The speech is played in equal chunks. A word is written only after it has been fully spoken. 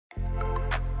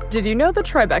Did you know the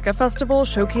Tribeca Festival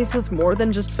showcases more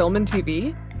than just film and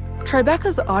TV?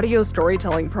 Tribeca's audio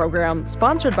storytelling program,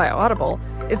 sponsored by Audible,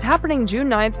 is happening June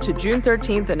 9th to June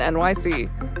 13th in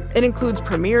NYC. It includes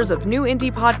premieres of new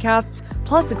indie podcasts,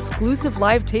 plus exclusive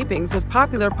live tapings of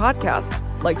popular podcasts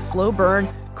like Slow Burn,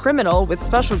 Criminal with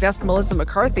special guest Melissa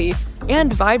McCarthy,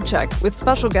 and Vibe Check with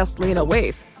special guest Lena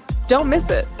Waithe. Don't miss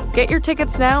it. Get your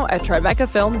tickets now at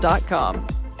tribecafilm.com.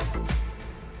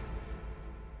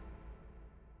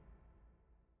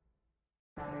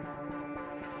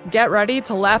 Get ready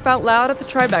to laugh out loud at the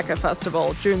Tribeca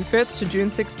Festival, June 5th to June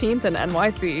 16th in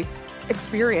NYC.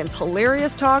 Experience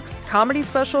hilarious talks, comedy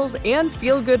specials, and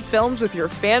feel-good films with your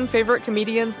fan-favorite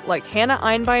comedians like Hannah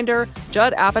Einbinder,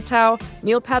 Judd Apatow,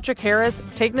 Neil Patrick Harris,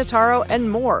 Tig Notaro,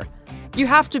 and more. You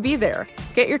have to be there.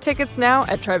 Get your tickets now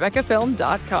at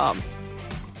tribecafilm.com.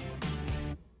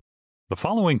 The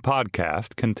following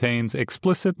podcast contains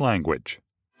explicit language.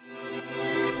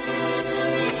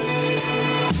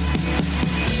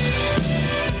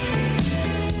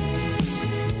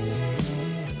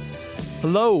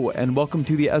 Hello, and welcome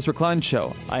to the Ezra Klein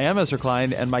Show. I am Ezra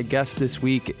Klein, and my guest this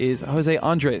week is Jose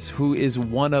Andres, who is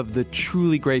one of the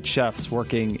truly great chefs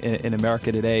working in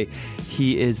America today.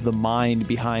 He is the mind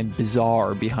behind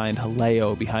Bizarre, behind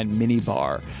Haleo, behind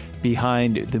Minibar,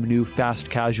 behind the new fast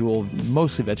casual,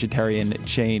 mostly vegetarian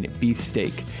chain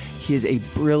Beefsteak. He is a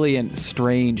brilliant,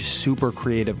 strange, super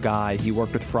creative guy. He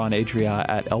worked with Fran Adria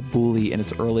at El Bulli in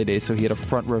its early days, so he had a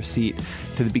front row seat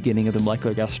to the beginning of the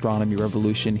molecular gastronomy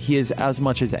revolution. He is, as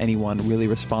much as anyone, really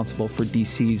responsible for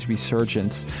DC's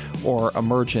resurgence or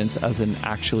emergence as an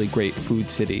actually great food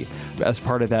city. As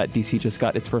part of that, DC just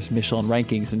got its first Michelin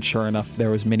rankings, and sure enough, there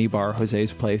was Minibar,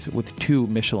 Jose's place, with 2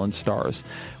 Michelin stars,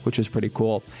 which is pretty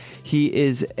cool. He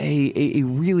is a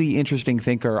really interesting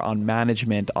thinker on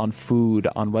management, on food,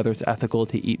 on whether it's ethical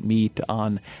to eat meat,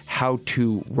 on how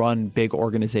to run big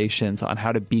organizations, on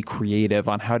how to be creative,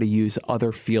 on how to use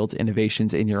other fields'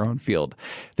 innovations in your own field.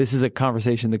 This is a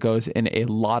conversation that goes in a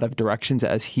lot of directions,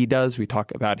 as he does. We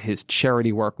talk about his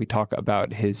charity work. We talk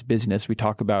about his business. We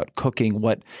talk about cooking,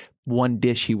 what one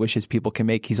dish he wishes people can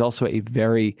make. He's also a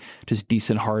very just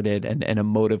decent-hearted and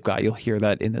emotive guy. You'll hear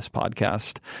that in this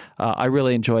podcast. I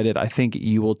really enjoyed it. I think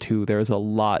you will too. There's a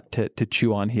lot to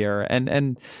chew on here,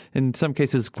 and in some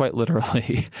cases, quite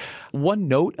literally. One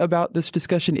note about this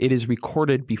discussion: it is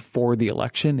recorded before the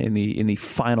election, in the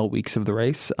final weeks of the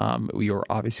race. We are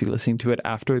obviously listening to it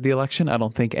after the election. I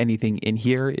don't think anything in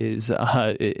here is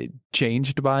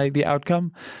changed by the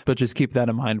outcome, but just keep that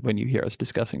in mind when you hear us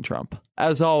discussing Trump.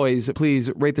 As always, please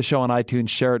rate the show on iTunes,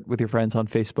 share it with your friends on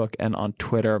Facebook and on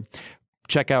Twitter.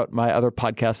 Check out my other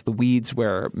podcast, The Weeds,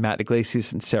 where Matt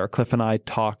Iglesias and Sarah Cliff and I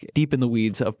talk deep in the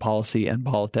weeds of policy and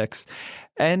politics.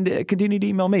 And continue to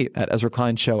email me at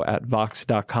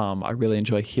EzraKleinShow@Vox.com. I really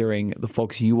enjoy hearing the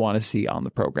folks you want to see on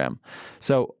the program.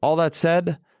 So all that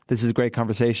said, this is a great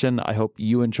conversation. I hope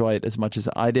you enjoy it as much as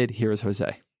I did. Here is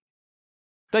Jose.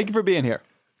 Thank you for being here.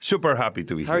 Super happy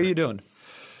to be here. How are you doing?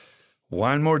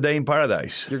 One more day in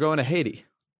paradise. You're going to Haiti.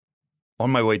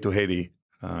 On my way to Haiti.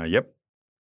 Yep.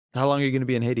 How long are you going to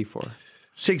be in Haiti for?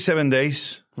 6-7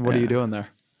 days. What are you doing there?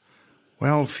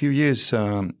 Well, a few years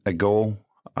ago,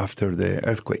 after the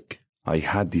earthquake, I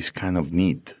had this kind of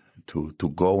need to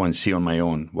go and see on my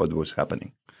own what was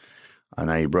happening.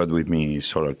 And I brought with me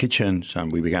solar kitchens,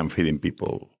 and we began feeding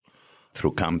people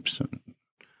through camps.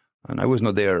 And I was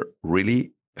not there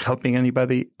really helping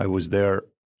anybody. I was there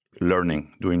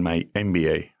learning, doing my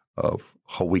MBA of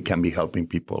how we can be helping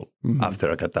people after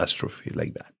a catastrophe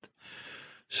like that.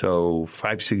 So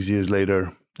 5-6 years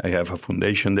later, I have a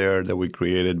foundation there that we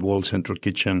created, World Central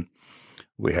Kitchen.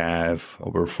 We have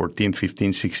over 14,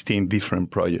 15, 16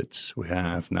 different projects. We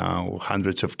have now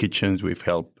hundreds of kitchens we've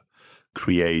helped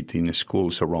create in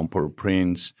schools around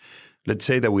Port-au-Prince. Let's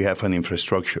say that we have an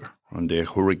infrastructure. On the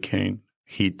hurricane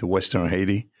hit Western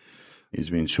Haiti. It's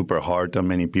been super hard on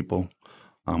many people.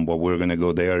 And what we're going to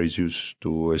go there is just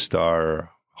to start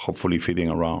hopefully feeding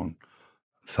around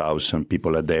 1,000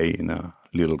 people a day in a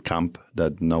little camp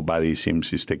that nobody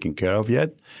seems is taking care of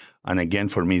yet. And again,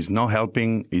 for me, it's not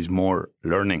helping, it's more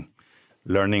learning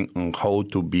on how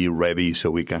to be ready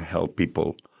so we can help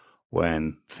people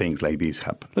when things like this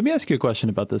happen. Let me ask you a question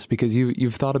about this, because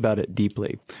you've thought about it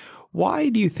deeply. Why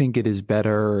do you think it is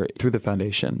better through the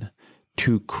foundation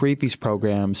to create these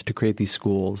programs, to create these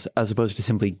schools, as opposed to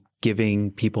simply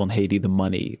giving people in Haiti the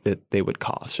money that they would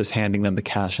cost, just handing them the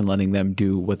cash and letting them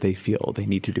do what they feel they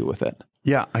need to do with it?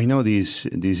 Yeah, I know this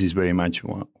is very much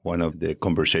one of the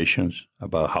conversations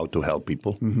about how to help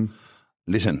people. Mm-hmm.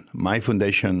 Listen, my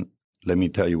foundation, let me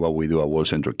tell you what we do at World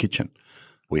Central Kitchen.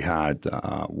 We had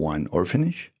one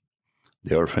orphanage,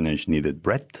 The orphanage needed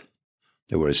bread.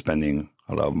 They were spending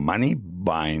a lot of money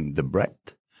buying the bread.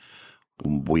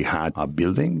 We had a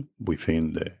building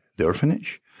within the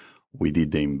orphanage. We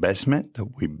did the investment.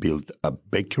 We built a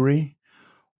bakery.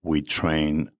 We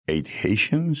trained 8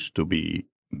 Haitians to be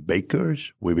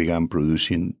bakers. We began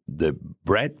producing the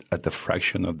bread at a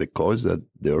fraction of the cost that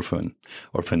the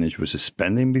orphanage was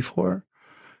spending before.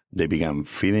 They began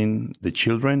feeding the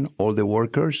children, all the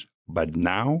workers. But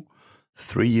now,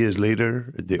 3 years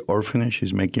later, the orphanage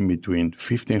is making between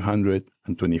 $1,500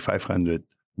 and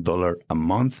 $2,500 a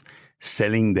month,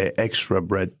 selling the extra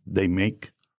bread they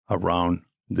make around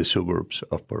the suburbs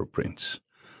of Port-au-Prince.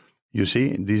 You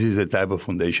see, this is the type of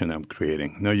foundation I'm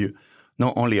creating. You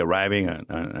not only arriving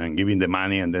and giving the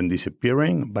money and then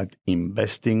disappearing, but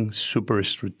investing super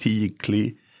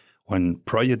strategically, one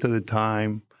project at a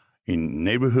time, in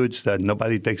neighborhoods that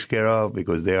nobody takes care of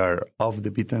because they are off the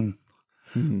beaten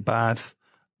path.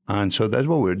 And so that's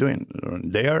what we're doing.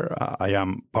 There, I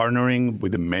am partnering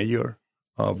with the mayor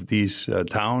of this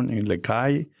town in Les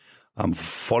Cayes. I'm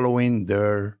following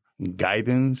their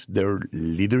guidance, their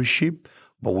leadership,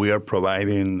 but we are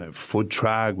providing a food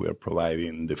truck. We are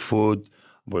providing the food.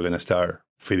 We're going to start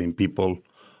feeding people.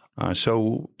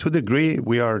 So to a degree,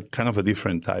 we are kind of a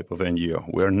different type of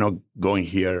NGO. We are not going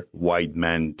here, white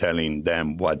men telling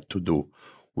them what to do.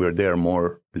 We're there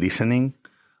more listening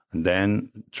and then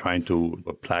trying to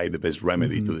apply the best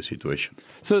remedy to the situation.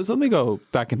 So let me go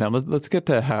back in time. Let's get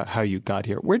to how you got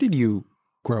here. Where did you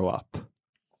grow up?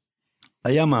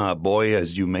 I am a boy,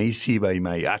 as you may see by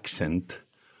my accent,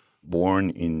 born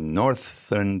in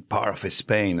northern part of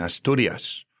Spain,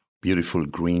 Asturias. Beautiful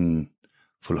green,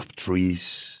 full of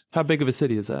trees. How big of a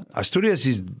city is that? Asturias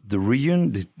is the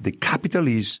region, the capital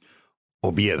is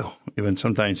Oviedo. Even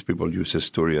sometimes people use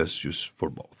Asturias just for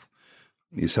both.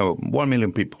 It's 1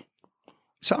 million people.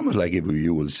 It's almost like if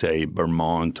you will say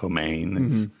Vermont or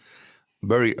Maine.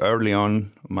 Very early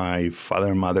on, my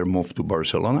father and mother moved to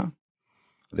Barcelona.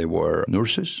 They were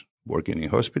nurses working in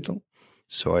hospital.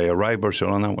 So I arrived in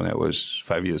Barcelona when I was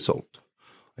 5 years old.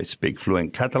 I speak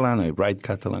fluent Catalan. I write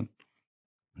Catalan.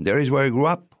 There is where I grew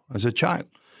up as a child.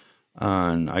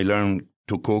 And I learned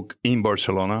to cook in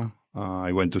Barcelona.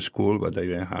 I went to school, but I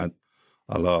didn't have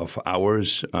a lot of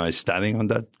hours studying on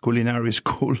that culinary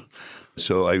school.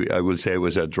 So I will say I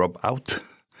was a dropout.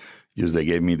 Just they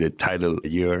gave me the title a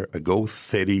year ago,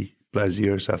 30 plus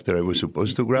years after I was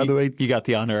supposed to graduate. You got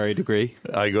the honorary degree?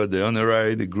 I got the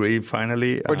honorary degree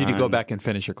finally. Or did you go back and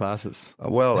finish your classes?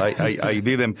 Well, I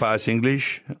didn't pass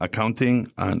English, accounting,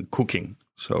 and cooking.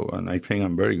 So, and I think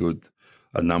I'm very good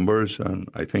at numbers, and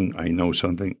I think I know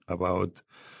something about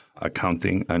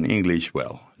accounting and English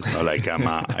well. It's not like I'm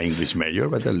an English major,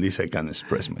 but at least I can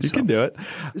express myself. You can do it.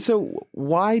 So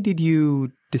why did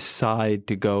you decide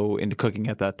to go into cooking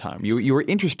at that time? You were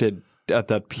interested at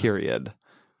that period.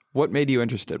 What made you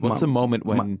interested? What's the moment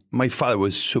when... My father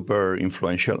was super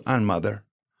influential, and mother.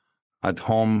 At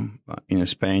home in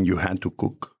Spain, you had to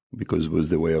cook because it was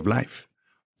the way of life.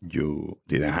 You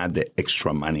didn't have the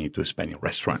extra money to spend in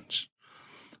restaurants.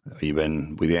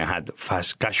 Even we didn't have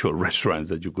fast casual restaurants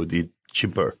that you could eat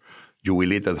cheaper. You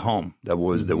will eat at home. That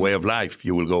was the way of life.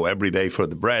 You will go every day for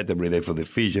the bread, every day for the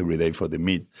fish, every day for the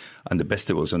meat and the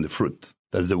vegetables and the fruit.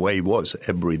 That's the way it was.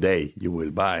 Every day you will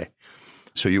buy.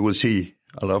 So you will see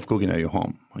a lot of cooking at your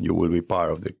home, and you will be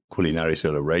part of the culinary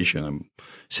celebration and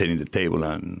setting the table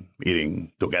and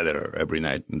eating together every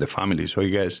night in the family. So I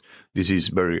guess this is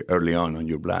very early on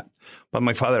your blood. But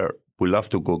my father will love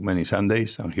to cook many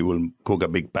Sundays, and he will cook a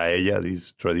big paella,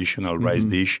 this traditional rice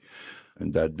dish,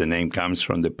 and that the name comes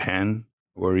from the pan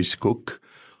where it's cooked,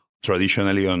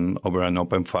 traditionally over an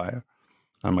open fire.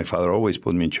 And my father always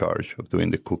put me in charge of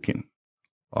doing the cooking,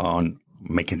 on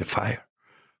making the fire.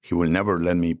 He will never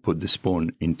let me put the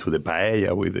spoon into the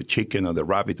paella with the chicken or the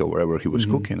rabbit or whatever he was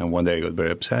cooking. And one day I got very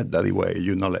upset. Daddy, why are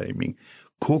you not letting me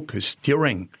cook,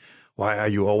 stirring? Why are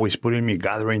you always putting me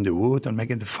gathering the wood and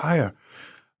making the fire?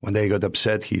 One day I got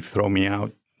upset. He threw me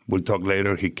out. We'll talk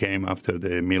later. He came after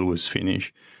the meal was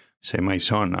finished. Say, my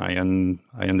son, I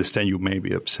understand you may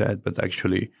be upset, but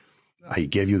actually I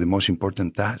gave you the most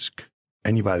important task.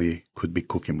 Anybody could be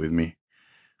cooking with me,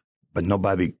 but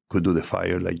nobody could do the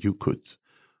fire like you could.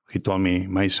 He told me,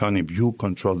 my son, if you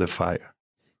control the fire,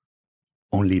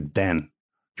 only then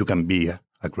you can be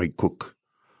a great cook.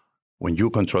 When you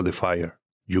control the fire,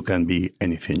 you can be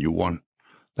anything you want.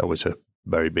 That was a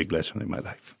very big lesson in my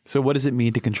life. So what does it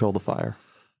mean to control the fire?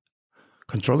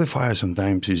 Control the fire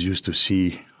sometimes is used to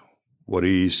see what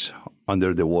is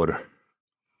under the water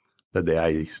that the eye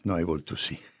is not able to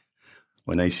see.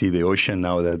 When I see the ocean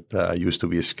now that I used to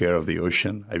be scared of the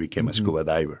ocean, I became a scuba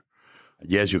diver.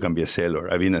 Yes, you can be a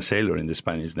sailor. I've been a sailor in the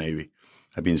Spanish Navy.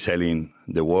 I've been sailing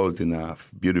the world in a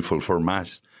beautiful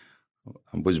foremast.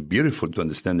 It was beautiful to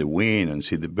understand the wind and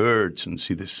see the birds and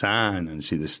see the sun and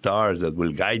see the stars that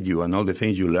will guide you and all the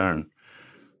things you learn.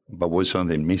 But was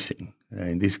something missing?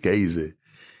 In this case,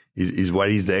 is what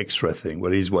is the extra thing?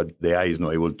 What is what the eye is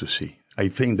not able to see? I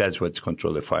think that's what's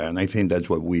control the fire. And I think that's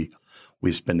what we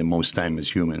spend the most time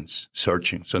as humans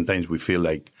searching. Sometimes we feel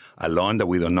like alone, that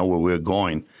we don't know where we're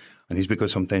going. And it's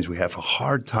because sometimes we have a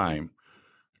hard time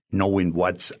knowing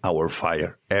what's our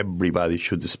fire. Everybody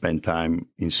should spend time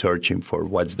in searching for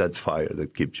what's that fire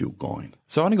that keeps you going.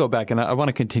 So I want to go back, and I want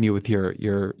to continue with your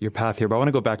path here, but I want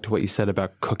to go back to what you said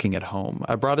about cooking at home.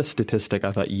 I brought a statistic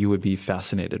I thought you would be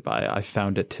fascinated by. I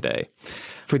found it today.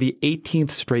 For the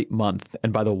 18th straight month,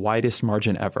 and by the widest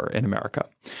margin ever in America,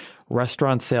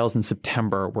 restaurant sales in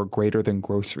September were greater than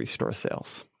grocery store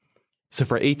sales. So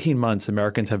for 18 months,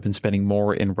 Americans have been spending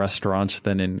more in restaurants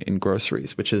than in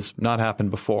groceries, which has not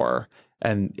happened before,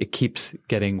 and it keeps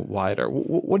getting wider.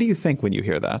 What do you think when you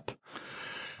hear that?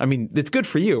 I mean, it's good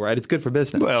for you, right? It's good for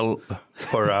business. Well,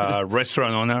 for a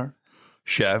restaurant owner,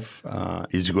 chef,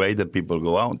 it's great that people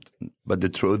go out. But the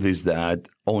truth is that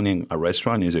owning a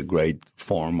restaurant is a great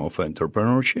form of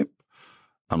entrepreneurship.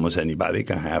 Almost anybody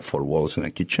can have 4 walls in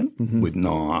a kitchen with a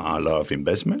lot of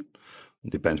investment.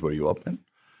 It depends where you open.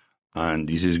 And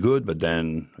this is good, but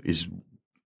then it's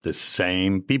the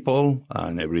same people,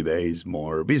 and every day is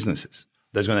more businesses.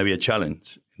 There's going to be a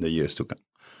challenge in the years to come.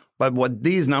 But what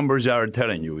these numbers are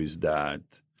telling you is that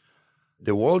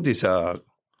the world is a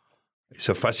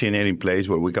fascinating place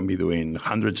where we can be doing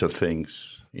hundreds of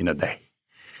things in a day.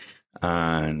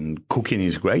 And cooking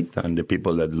is great, and the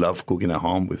people that love cooking at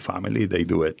home with family, they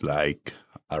do it like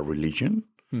a religion.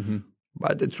 Mm-hmm.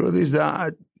 But the truth is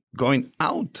that going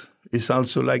out is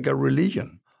also like a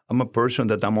religion. I'm a person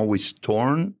that I'm always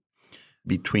torn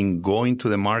between going to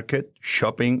the market,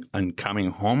 shopping, and coming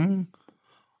home,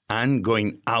 and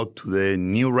going out to the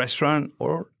new restaurant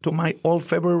or to my old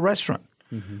favorite restaurant.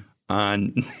 Mm-hmm.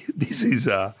 And this is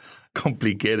a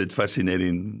complicated,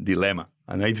 fascinating dilemma.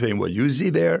 And I think what you see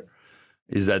there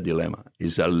is that dilemma.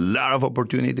 It's a lot of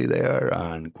opportunity there,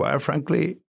 and quite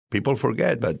frankly, people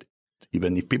forget. But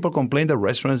even if people complain that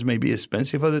restaurants may be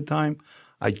expensive at the time,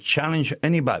 I challenge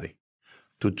anybody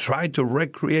to try to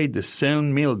recreate the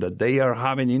same meal that they are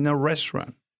having in a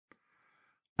restaurant.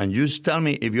 And you tell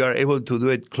me if you are able to do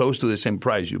it close to the same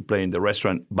price you pay in the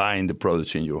restaurant buying the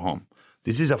products in your home.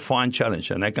 This is a fun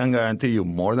challenge, and I can guarantee you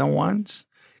more than once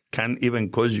can even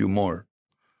cost you more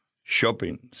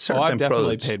shopping certain I've definitely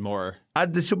products paid more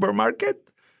at the supermarket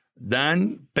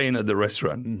than paying at the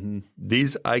restaurant. Mm-hmm.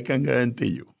 This I can guarantee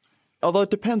you. Although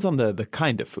it depends on the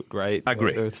kind of food, right?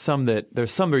 Agree. There's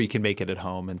some where you can make it at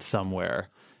home and somewhere.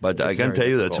 But I can tell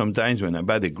you that sometimes when I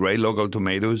buy the great local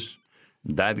tomatoes,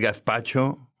 that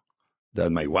gazpacho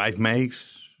that my wife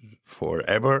makes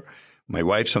forever, my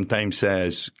wife sometimes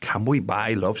says, can we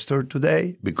buy lobster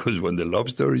today? Because when the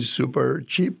lobster is super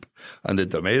cheap and the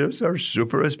tomatoes are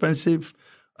super expensive,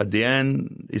 at the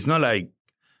end, it's not like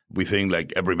we think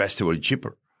like every vegetable is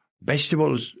cheaper.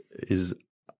 Vegetables is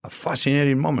a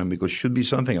fascinating moment because it should be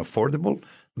something affordable,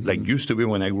 like used to be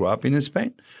when I grew up in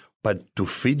Spain. But to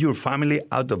feed your family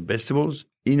out of vegetables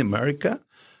in America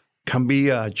can be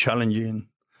a challenging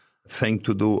thing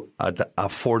to do at an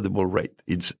affordable rate.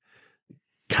 It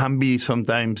can be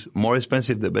sometimes more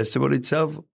expensive, the vegetable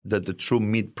itself, than the true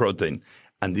meat protein.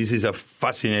 And this is a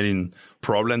fascinating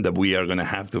problem that we are going to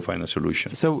have to find a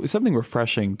solution. So something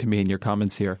refreshing to me in your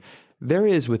comments here. There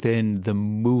is within the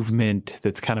movement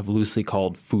that's kind of loosely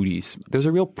called foodies, there's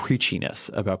a real preachiness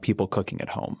about people cooking at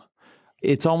home.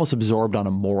 It's almost absorbed on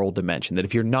a moral dimension that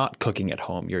if you're not cooking at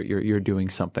home, you're doing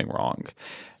something wrong.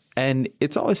 And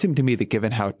it's always seemed to me that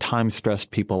given how time-stressed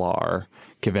people are,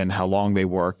 given how long they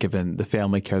work, given the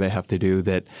family care they have to do,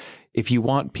 that if you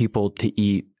want people to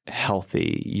eat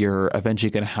healthy, you're eventually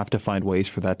going to have to find ways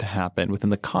for that to happen within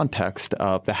the context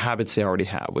of the habits they already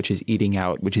have, which is eating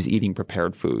out, which is eating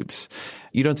prepared foods.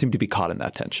 You don't seem to be caught in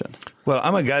that tension. Well,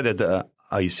 I'm a guy that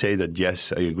I say that,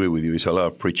 yes, I agree with you. It's a lot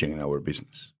of preaching in our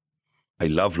business. I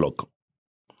love local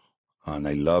and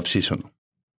I love seasonal,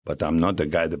 but I'm not the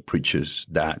guy that preaches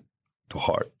that to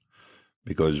heart,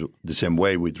 because the same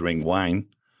way we drink wine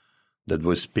that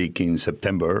was speak in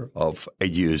September of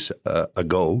 8 years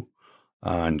ago,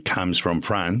 and comes from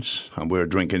France, and we're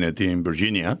drinking it in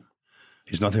Virginia.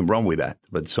 There's nothing wrong with that.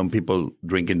 But some people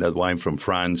drinking that wine from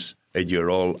France,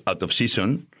 8-year-old, out of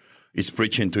season, is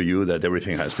preaching to you that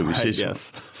everything has to be seasonal.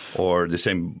 Yes. Or the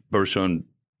same person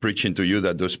preaching to you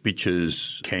that those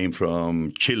peaches came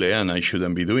from Chile and I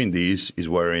shouldn't be doing this is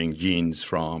wearing jeans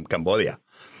from Cambodia.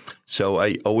 So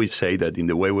I always say that in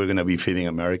the way we're going to be feeding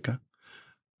America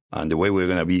and the way we're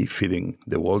going to be feeding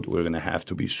the world, we're going to have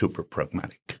to be super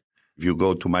pragmatic. If you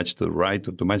go too much to the right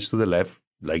or too much to the left,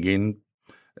 like in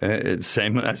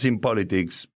same as in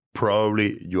politics,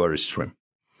 probably you are extreme.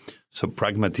 So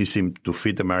pragmatism to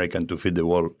feed America and to feed the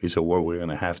world is a word we're going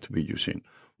to have to be using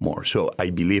more. So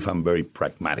I believe I'm very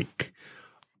pragmatic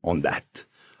on that.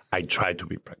 I try to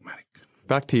be pragmatic.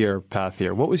 Back to your path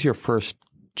here. What was your first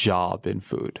job in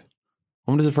food?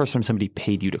 When was the first time somebody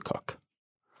paid you to cook?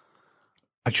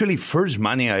 Actually, first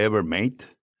money I ever made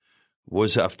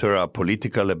was after a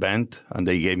political event, and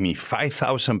they gave me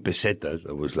 5,000 pesetas.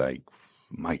 It was like,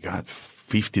 my God,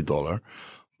 $50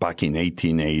 back in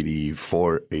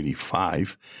 1884,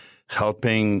 85,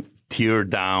 helping tear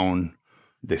down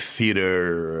the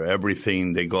theater,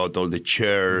 everything. They got all the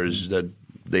chairs that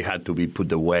they had to be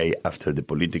put away after the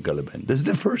political event. That's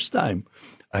the first time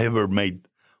I ever made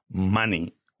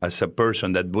money as a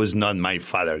person that was not my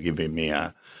father giving me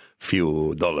a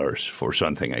few dollars for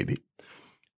something I did.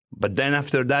 But then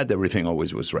after that, everything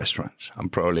always was restaurants. I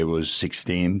probably was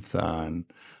 16th, and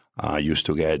I used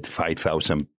to get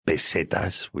 5,000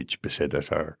 pesetas, which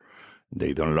pesetas are,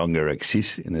 they no longer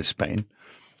exist in Spain.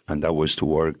 And that was to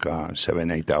work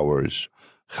 7-8 hours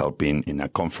helping in a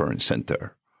conference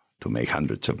center to make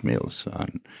hundreds of meals.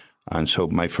 And so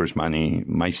my first money,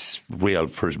 my real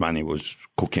first money was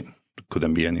cooking. It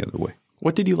couldn't be any other way.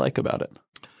 What did you like about it?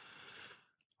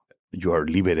 You are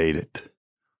liberated.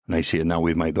 And I see it now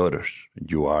with my daughters.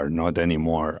 You are not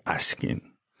anymore asking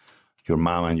your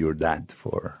mom and your dad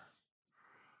for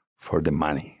the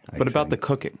money. What about the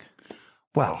cooking?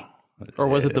 Well, or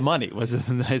was it the money? Was it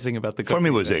the nice thing about the cooking? For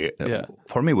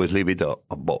me, it was a little bit of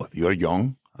both. You're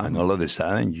young, and all of a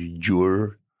sudden,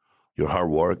 your hard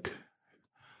work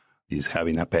is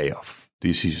having a payoff.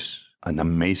 This is an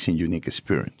amazing, unique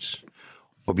experience.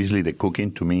 Obviously, the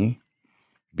cooking to me,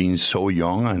 being so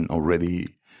young and already,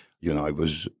 I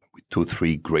was with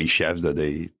 2-3 great chefs that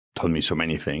they taught me so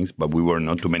many things, but we were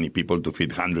not too many people to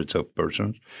feed hundreds of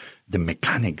persons. The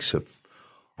mechanics of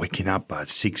waking up at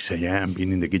 6 a.m.,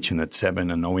 being in the kitchen at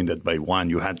 7, and knowing that by 1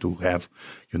 you had to have,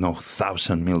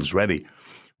 1,000 meals ready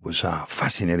was a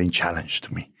fascinating challenge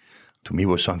to me. To me, it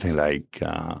was something like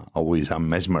always I'm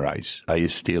mesmerized. I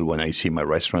still, when I see my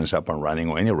restaurants up and running,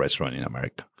 or any restaurant in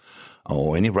America,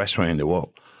 or any restaurant in the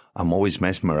world, I'm always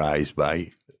mesmerized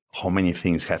by how many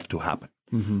things have to happen.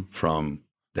 Mm-hmm. From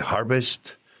the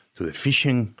harvest to the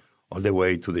fishing, all the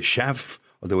way to the chef,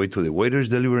 all the way to the waiters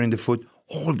delivering the food,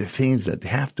 all the things that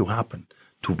have to happen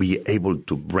to be able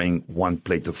to bring one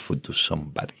plate of food to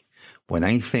somebody. When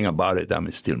I think about it,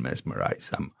 I'm still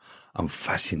mesmerized. I'm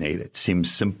fascinated. Seems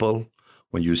simple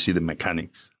when you see the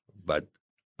mechanics, but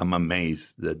I'm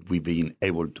amazed that we've been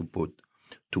able to put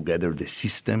together the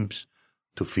systems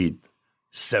to feed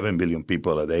 7 billion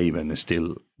people a day, even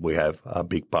still we have a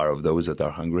big part of those that are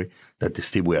hungry, that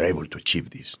still we are able to achieve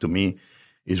this. To me,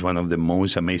 is one of the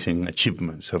most amazing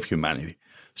achievements of humanity.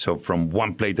 So from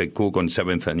one plate I cook on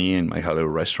 7th and E in my little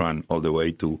restaurant, all the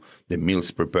way to the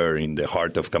meals prepared in the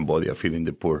heart of Cambodia, feeding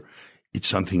the poor, it's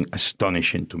something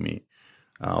astonishing to me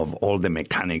of all the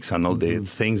mechanics and all the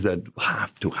things that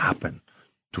have to happen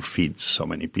to feed so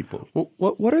many people.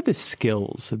 What are the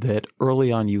skills that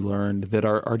early on you learned that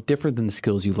are different than the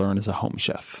skills you learn as a home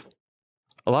chef?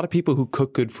 A lot of people who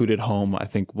cook good food at home, I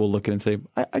think, will look at it and say,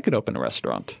 I could open a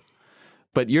restaurant.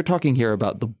 But you're talking here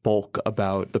about the bulk,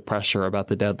 about the pressure, about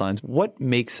the deadlines. What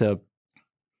makes a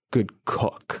good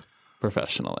cook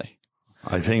professionally?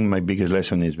 I think my biggest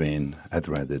lesson has been,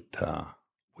 Edward, that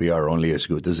we are only as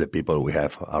good as the people we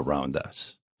have around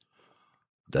us.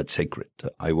 That's sacred.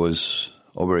 I was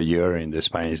over a year in the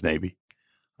Spanish Navy,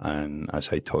 and as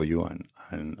I told you,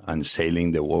 and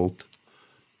sailing the world,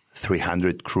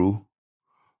 300 crew,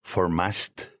 4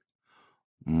 mast,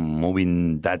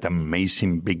 moving that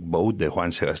amazing big boat, the Juan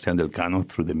Sebastián del Cano,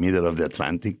 through the middle of the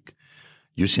Atlantic,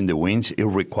 using the winds. It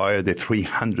required the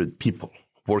 300 people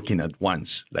working at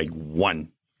once, like one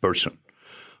person,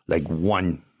 like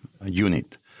one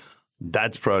unit.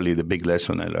 That's probably the big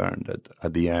lesson I learned, that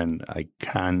at the end, I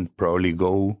can probably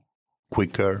go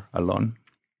quicker alone,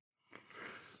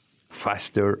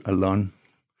 faster alone.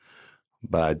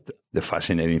 But the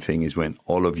fascinating thing is when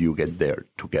all of you get there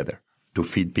together to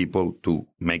feed people, to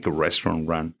make a restaurant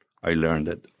run. I learned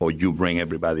that, or you bring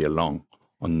everybody along,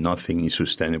 or nothing is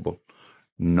sustainable.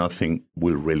 Nothing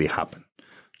will really happen.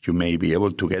 You may be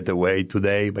able to get away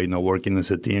today by not working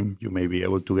as a team. You may be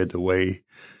able to get away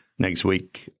next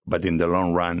week, but in the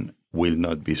long run will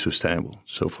not be sustainable.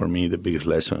 So for me, the biggest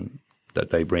lesson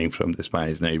that I bring from the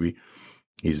Spanish Navy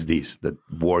is this, that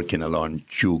working alone,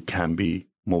 you can be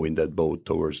moving that boat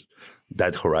towards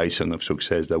that horizon of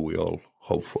success that we all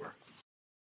hope for.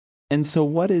 And so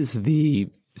what is the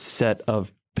set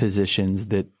of positions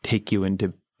that take you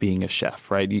into being a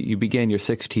chef, right? You begin, you're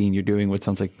 16, you're doing what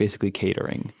sounds like basically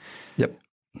catering. Yep.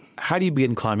 How do you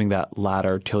begin climbing that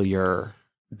ladder till you're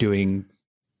doing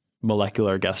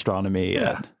molecular gastronomy?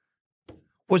 Yeah.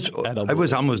 I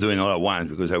was almost doing all at once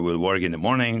because I will work in the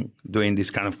morning doing this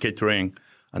kind of catering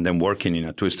and then working in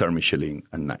a 2-star Michelin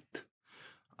at night.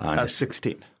 At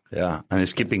 16. Yeah, and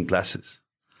skipping classes.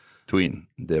 Twin.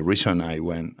 The reason I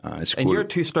went school. And you're a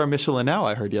 2-star Michelin now,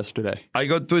 I heard yesterday. I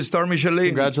got 2-star Michelin.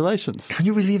 Congratulations. Can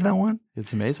you believe that one?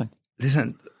 It's amazing.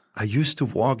 Listen, I used to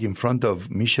walk in front of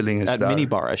Michelin At star.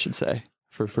 minibar, I should say,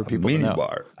 for people to know.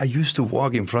 Minibar. I used to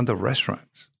walk in front of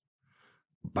restaurants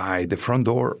by the front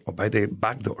door or by the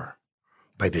back door,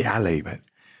 by the alley, but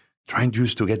trying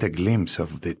just to get a glimpse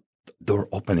of the door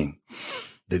opening,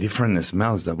 the different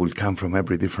smells that will come from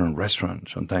every different restaurant,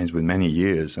 sometimes with many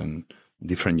years and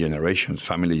different generations,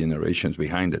 family generations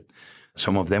behind it.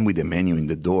 Some of them with the menu in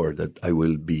the door that I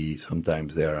will be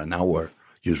sometimes there an hour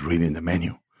just reading the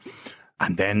menu.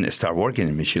 And then start working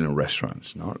in Michelin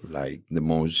restaurants. No? Like the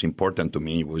most important to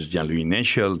me was Jean-Louis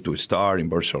Nechel, 2-star in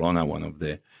Barcelona, one of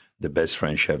the best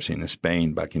French chefs in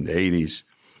Spain back in the 80s,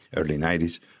 early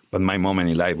 90s. But my moment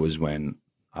in life was when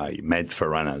I met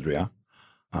Ferran Adrià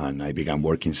and I began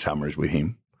working summers with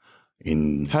him.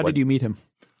 How did you meet him?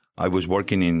 I was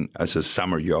working as a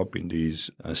summer job in this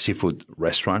seafood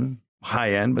restaurant,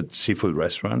 high-end, but seafood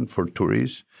restaurant for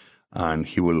tourists. And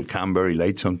he will come very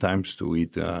late sometimes to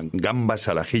eat gambas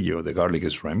al ajillo, the garlic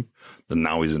shrimp, that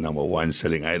now is the number one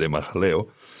selling item at Jaleo.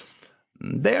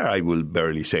 There I will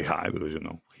barely say hi because,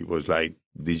 he was like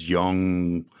this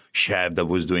young chef that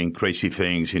was doing crazy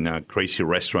things in a crazy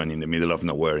restaurant in the middle of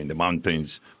nowhere in the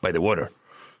mountains by the water.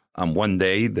 And one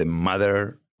day, the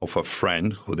mother of a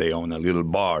friend who they own a little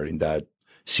bar in that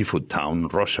seafood town,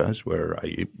 Rosas, where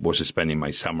I was spending my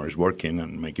summers working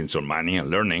and making some money and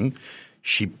learning,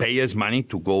 she paid us money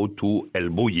to go to El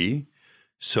Bulli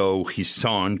so his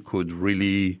son could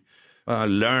really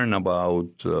learn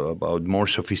about more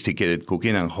sophisticated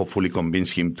cooking and hopefully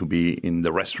convince him to be in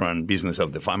the restaurant business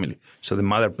of the family. So the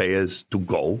mother paid us to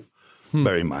go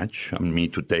very much and me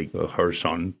to take her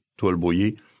son to El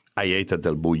Bulli. I ate at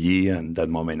El Bulli, and that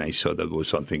moment I saw that was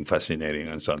something fascinating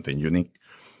and something unique.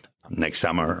 Next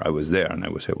summer, I was there, and I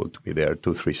was able to be there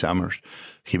 2-3 summers.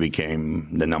 He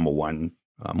became the number one,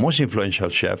 most influential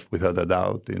chef, without a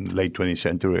doubt, in late 20th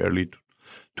century, early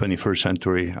 21st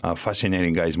century.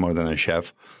 Fascinating guy, is more than a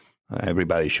chef.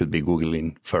 Everybody should be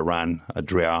Googling Ferran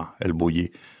Adrià, El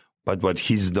Bulli. But what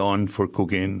he's done for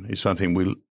cooking is something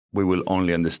we will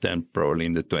only understand probably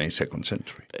in the 22nd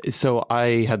century. So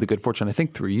I had the good fortune, I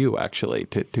think through you actually,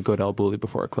 to go to El Bulli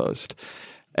before it closed.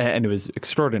 And it was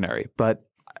extraordinary. But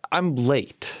I'm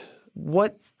late.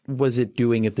 What was it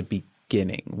doing at the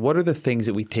beginning? What are the things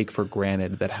that we take for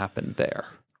granted that happened there?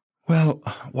 Well,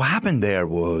 what happened there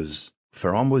was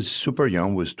Ferran was super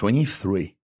young, was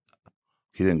 23.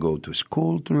 He didn't go to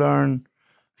school to learn.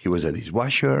 He was a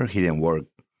dishwasher. He didn't work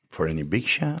for any big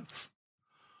chef.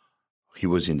 He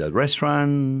was in that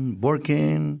restaurant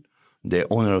working. The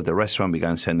owner of the restaurant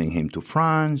began sending him to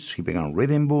France. He began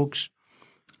reading books.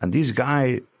 And this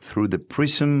guy, through the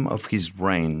prism of his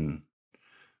brain,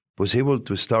 was able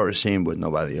to start seeing what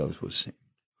nobody else was seeing.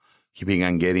 He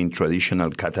began getting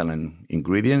traditional Catalan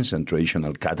ingredients and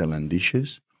traditional Catalan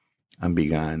dishes and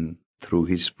began, through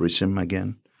his prism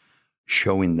again,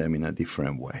 showing them in a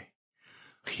different way.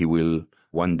 He will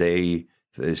one day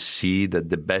see that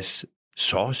the best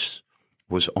sauce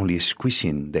was only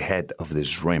squeezing the head of the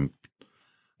shrimp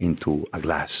into a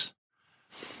glass.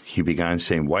 He began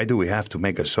saying, why do we have to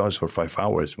make a sauce for 5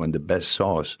 hours when the best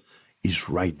sauce is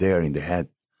right there in the head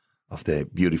of the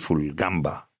beautiful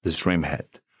gamba, the shrimp head?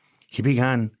 He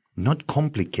began not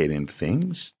complicating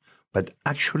things, but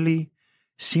actually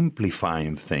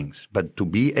simplifying things. But to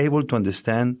be able to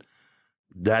understand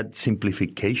that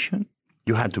simplification,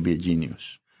 you had to be a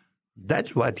genius.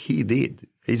 That's what he did.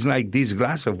 It's like this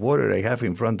glass of water I have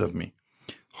in front of me.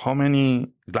 How many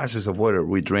glasses of water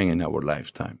we drink in our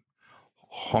lifetime?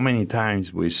 How many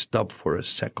times we stop for a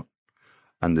second,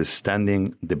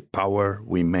 understanding the power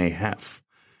we may have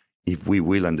if we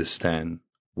will understand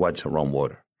what's around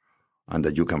water, and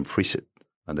that you can freeze it,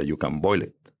 and that you can boil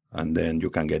it, and then you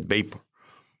can get vapor.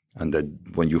 And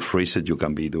that when you freeze it, you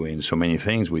can be doing so many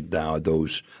things with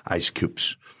those ice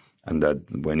cubes. And that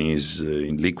when it's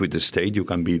in liquid state, you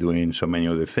can be doing so many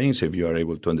other things if you are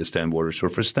able to understand water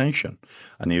surface tension.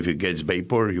 And if it gets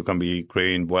vapor, you can be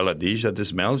creating, a dish that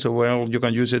smells so well, you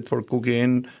can use it for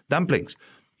cooking dumplings.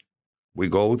 We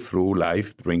go through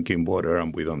life drinking water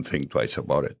and we don't think twice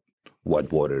about it,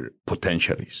 what water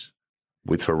potential is.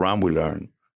 With Ferran, we learned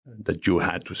that you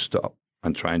had to stop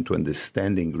and trying to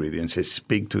understand the ingredients and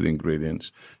speak to the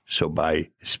ingredients. So by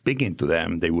speaking to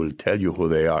them, they will tell you who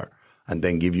they are and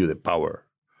then give you the power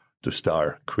to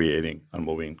start creating and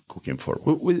moving cooking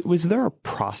forward. Was there a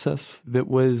process that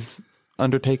was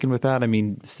undertaken with that? I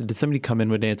mean, did somebody come in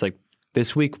one day and it's like,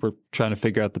 this week we're trying to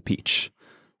figure out the peach?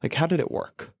 Like, how did it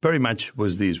work? Very much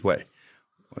was this way.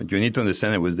 You need to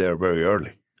understand I was there very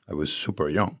early. I was super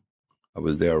young. I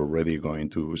was there already going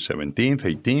to 17th,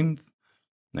 18th,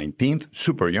 19th,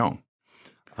 super young.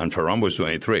 And Ferran was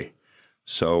 23.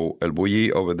 So El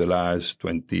Bulli over the last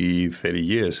 20, 30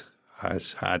 years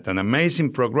has had an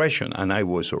amazing progression, and I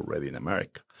was already in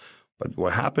America. But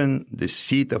what happened, the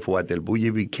seed of what El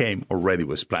Bulli became already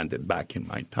was planted back in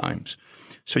my times.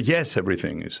 So yes,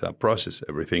 everything is a process.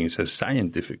 Everything is a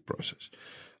scientific process.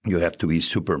 You have to be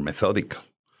super methodical.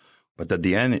 But at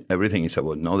the end, everything is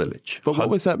about knowledge. But what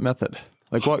was that method?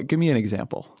 Like, give me an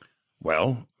example.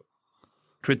 Well,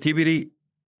 creativity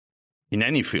in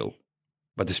any field,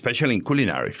 but especially in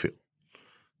culinary field.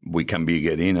 We can be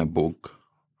getting a book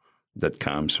that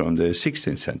comes from the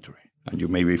 16th century, and you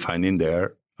may be finding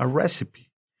there a recipe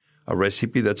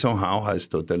that somehow has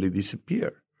totally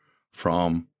disappeared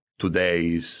from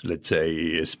today's, let's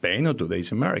say, Spain or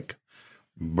today's America.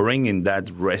 Bringing that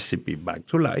recipe back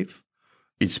to life,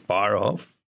 it's part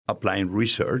of applying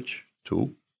research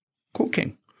to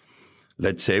cooking.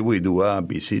 Let's say we do a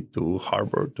visit to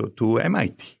Harvard or to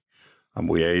MIT, and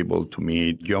we are able to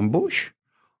meet John Bush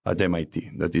at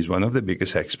MIT. That is one of the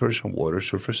biggest experts on water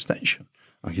surface tension.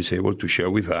 And he's able to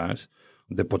share with us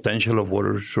the potential of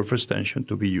water surface tension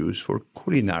to be used for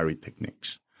culinary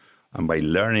techniques. And by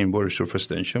learning water surface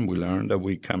tension, we learn that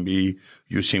we can be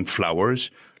using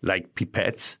flowers like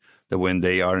pipettes, that when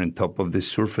they are on top of the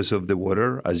surface of the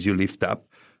water, as you lift up,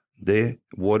 the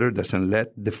water doesn't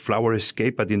let the flower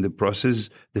escape, but in the process,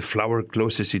 the flower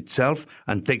closes itself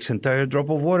and takes an entire drop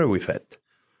of water with it.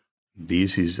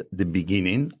 This is the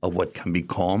beginning of what can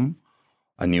become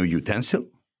a new utensil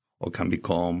or can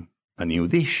become a new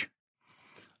dish.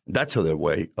 That's another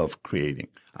way of creating.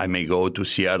 I may go to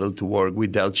Seattle to work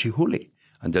with Del Chihuly,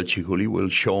 and Del Chihuly will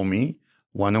show me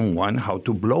one-on-one how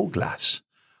to blow glass.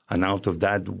 And out of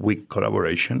that week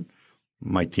collaboration,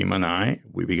 my team and I,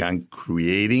 we began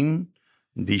creating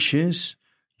dishes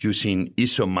using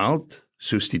isomalt,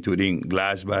 substituting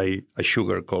glass by a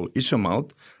sugar called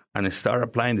isomalt, and start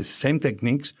applying the same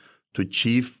techniques to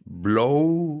achieve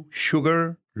blow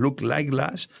sugar, look like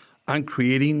glass, and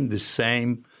creating the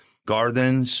same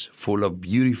gardens full of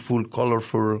beautiful,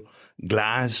 colorful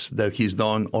glass that he's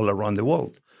done all around the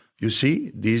world. You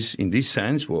see, this, in this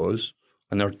sense, was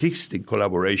an artistic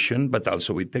collaboration, but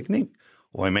also with technique.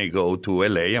 Or I may go to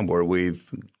LA and work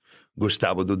with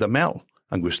Gustavo Dudamel,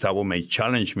 and Gustavo may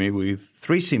challenge me with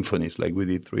 3 symphonies like we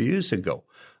did 3 years ago.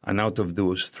 And out of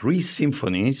those 3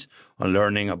 symphonies, I'm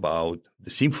learning about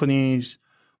the symphonies,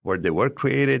 where they were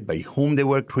created, by whom they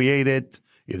were created,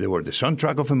 if they were the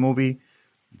soundtrack of a movie.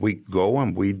 We go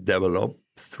and we develop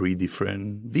 3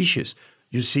 different dishes.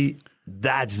 You see,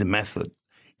 that's the method.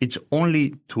 It's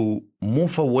only to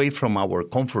move away from our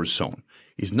comfort zone.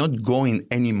 It's not going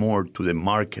anymore to the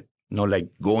market. Not like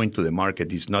going to the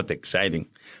market is not exciting,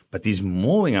 but it's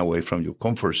moving away from your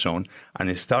comfort zone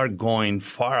and start going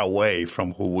far away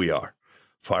from who we are.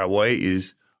 Far away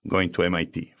is going to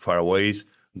MIT. Far away is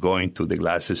going to the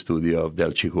glass studio of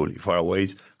Del Chihuly. Far away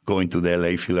is going to the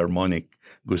LA Philharmonic,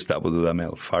 Gustavo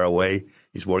Dudamel. Far away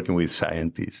is working with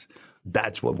scientists.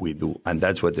 That's what we do, and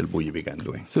that's what El Bulli began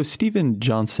doing. So Steven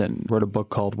Johnson wrote a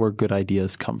book called Where Good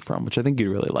Ideas Come From, which I think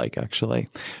you'd really like, actually.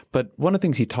 But one of the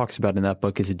things he talks about in that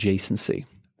book is adjacency,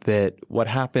 that what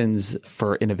happens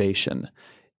for innovation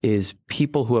is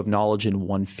people who have knowledge in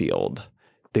one field,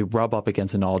 they rub up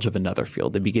against the knowledge of another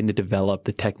field. They begin to develop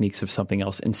the techniques of something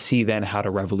else and see then how to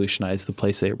revolutionize the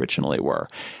place they originally were.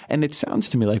 And it sounds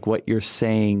to me like what you're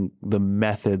saying, the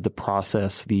method, the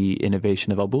process, the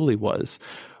innovation of El Bulli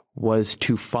was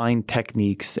to find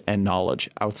techniques and knowledge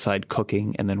outside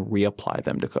cooking and then reapply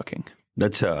them to cooking.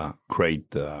 That's a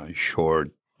great,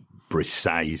 short,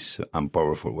 precise, and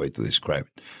powerful way to describe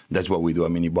it. That's what we do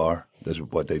at Minibar. That's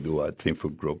what I do at Thin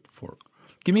Food Group for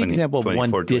Give me an example of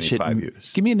one dish.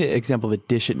 Years. Give me an example of a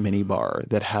dish at Minibar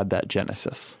that had that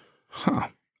genesis.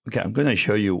 Okay, I'm going to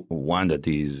show you one that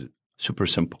is super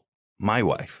simple. My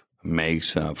wife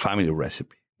makes a family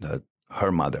recipe that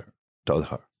her mother taught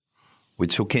her with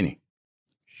zucchini.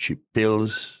 She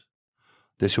peels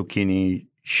the zucchini,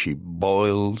 she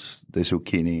boils the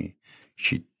zucchini,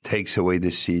 she takes away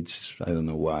the seeds. I don't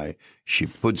know why. She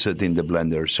puts it in the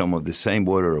blender, some of the same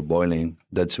water of boiling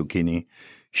that zucchini.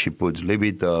 She puts a little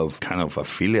bit of kind of a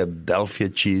Philadelphia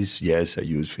cheese. Yes, I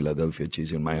use Philadelphia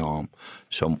cheese in my home.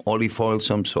 Some olive oil,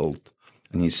 some salt.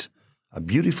 And it's a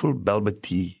beautiful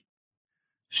velvety,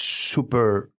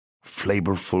 super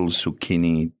flavorful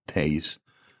zucchini taste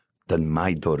that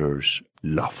my daughters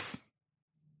love.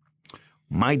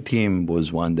 My team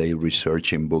was one day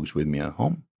researching books with me at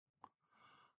home.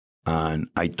 And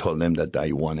I told them that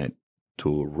I wanted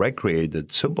to recreate the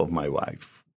soup of my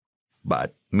wife,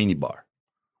 but minibar.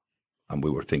 And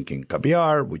we were thinking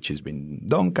caviar, which has been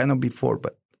done kind of before,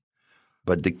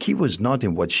 but the key was not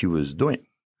in what she was doing.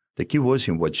 The key was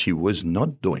in what she was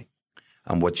not doing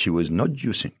and what she was not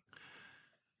using.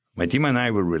 My team and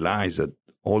I will realize that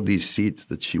all these seeds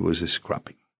that she was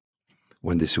scrapping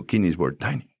when the zucchinis were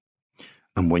tiny.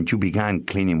 And when you began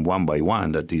cleaning one by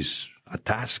one, that is a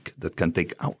task that can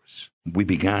take hours. We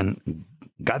began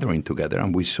gathering together,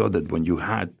 and we saw that when you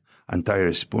had an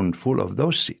entire spoonful of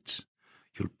those seeds,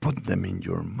 you'll put them in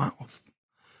your mouth,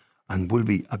 and will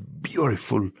be a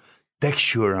beautiful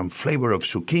texture and flavor of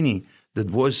zucchini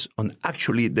that was on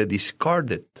actually the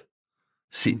discarded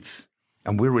seeds.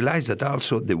 And we realized that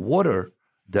also the water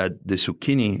that the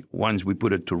zucchini, once we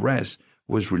put it to rest,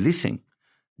 was releasing.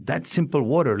 That simple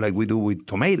water, like we do with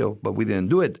tomato, but we didn't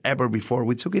do it ever before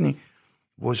with zucchini,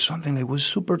 was something that was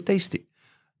super tasty.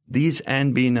 This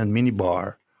end being a mini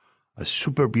bar, a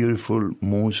super beautiful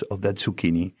mousse of that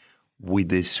zucchini with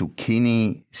the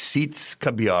zucchini seeds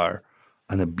caviar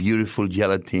and a beautiful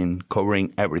gelatin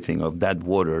covering everything of that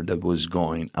water that was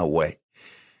going away.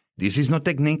 This is not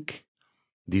technique.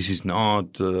 This is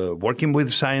not working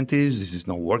with scientists. This is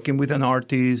not working with an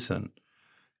artist. And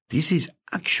this is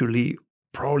actually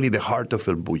probably the heart of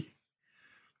El Bulli.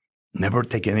 Never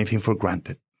take anything for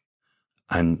granted.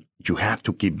 And you have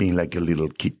to keep being like a little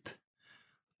kid.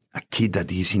 A kid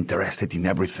that is interested in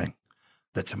everything.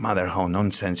 Doesn't matter how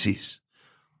nonsense is.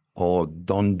 Or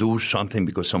don't do something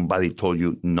because somebody told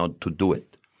you not to do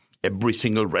it. Every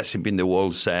single recipe in the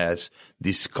world says,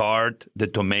 discard the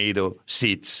tomato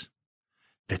seeds.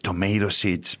 The tomato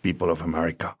seeds, people of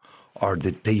America, are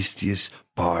the tastiest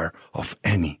part of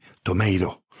any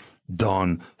tomato.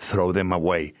 Don't throw them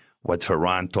away. What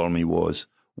Ferran told me was,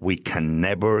 we can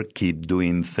never keep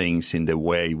doing things in the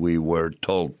way we were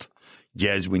told.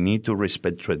 Yes, we need to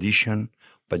respect tradition,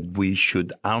 but we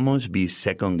should almost be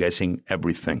second-guessing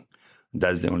everything.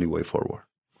 That's the only way forward.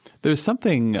 There's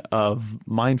something of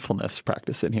mindfulness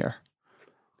practice in here.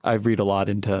 I read a lot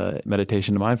into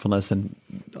meditation and mindfulness, and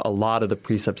a lot of the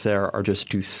precepts there are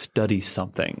just to study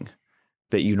something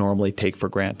that you normally take for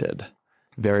granted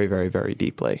very, very, very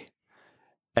deeply.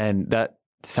 And that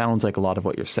sounds like a lot of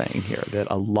what you're saying here, that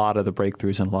a lot of the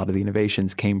breakthroughs and a lot of the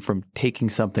innovations came from taking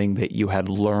something that you had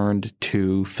learned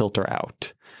to filter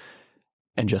out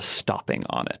and just stopping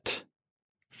on it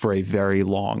for a very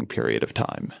long period of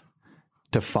time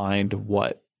to find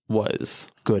what was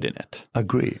good in it.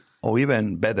 Agree. Or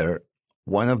even better,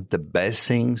 one of the best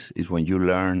things is when you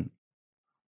learn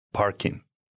parking.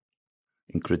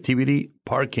 In creativity,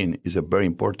 parking is a very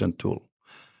important tool.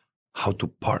 How to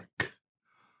park.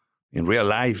 In real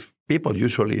life, people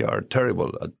usually are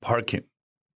terrible at parking.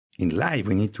 In life,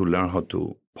 we need to learn how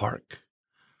to park.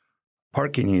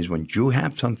 Parking is when you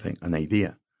have something, an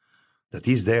idea, that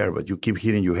is there, but you keep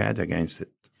hitting your head against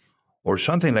it. Or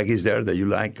something like is there that you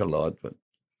like a lot, but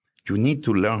you need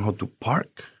to learn how to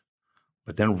park.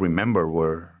 But then remember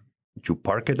where you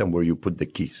park it and where you put the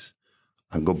keys.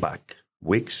 And go back,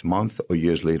 weeks, months, or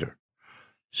years later.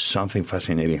 Something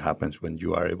fascinating happens when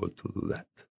you are able to do that.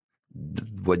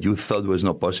 What you thought was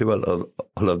not possible,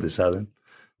 all of a sudden,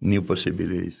 new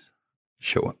possibilities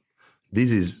show up.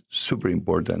 This is super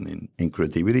important in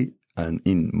creativity. And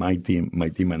in my team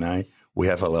and I, we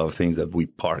have a lot of things that we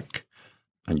park.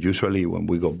 And usually when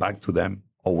we go back to them,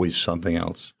 always something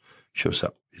else shows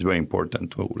up. It's very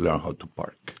important to learn how to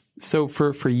park. So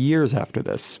for years after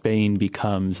this, Spain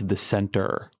becomes the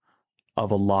center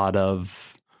of a lot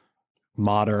of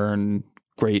modern,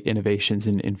 great innovations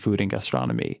in food and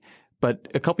gastronomy. But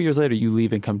a couple years later, you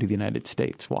leave and come to the United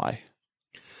States. Why?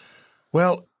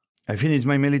 Well, I finished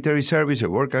my military service. I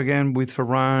work again with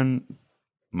Ferran.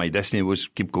 My destiny was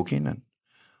keep cooking.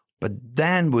 But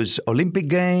then was Olympic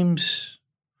Games.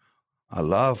 A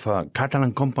lot of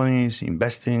Catalan companies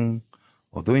investing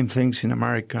or doing things in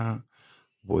America.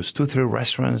 Was 2-3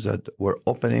 restaurants that were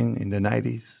opening in the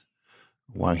 90s.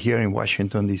 One here in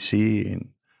Washington, D.C., in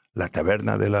La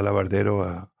Taberna del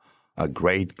Alabardero, a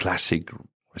great classic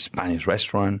Spanish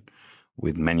restaurant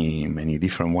with many, many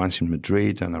different ones in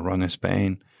Madrid and around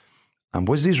Spain. And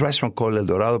was this restaurant called El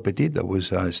Dorado Petit that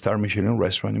was a star Michelin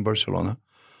restaurant in Barcelona.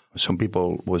 Some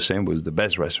people were saying it was the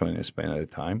best restaurant in Spain at the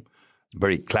time.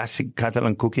 Very classic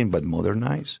Catalan cooking, but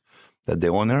modernized. That the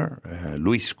owner,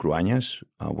 Luis Cruañas,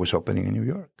 was opening in New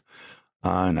York.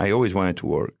 And I always wanted to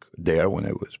work there when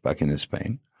I was back in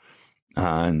Spain.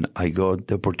 And I got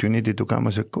the opportunity to come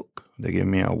as a cook. They gave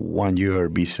me a 1-year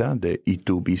visa, the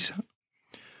E2 visa.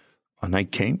 And I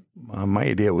came. My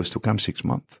idea was to come 6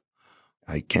 months.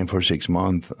 I came for 6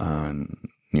 months and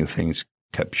new things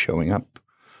kept showing up.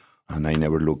 And I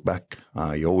never looked back.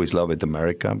 I always loved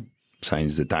America.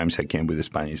 Since the times I came with the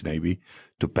Spanish Navy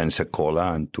to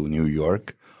Pensacola and to New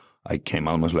York, I came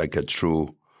almost like a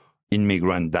true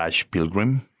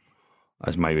immigrant-pilgrim.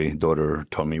 As my daughter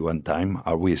told me one time,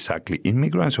 are we exactly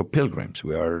immigrants or pilgrims?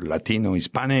 We are Latino,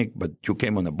 Hispanic, but you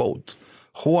came on a boat.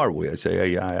 Who are we? I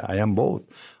say, I am both.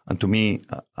 And to me,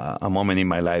 a moment in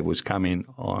my life was coming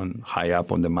on high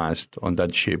up on the mast on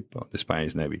that ship, the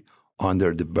Spanish Navy,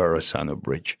 under the Verrazano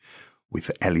Bridge with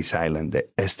Ellis Island,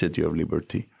 the Statue of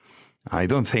Liberty. I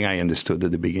don't think I understood at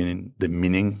the beginning the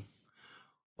meaning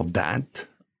of that.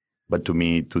 But to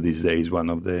me, to this day, is one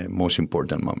of the most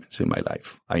important moments in my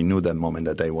life. I knew that moment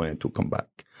that I wanted to come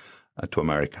back to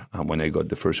America. And when I got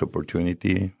the first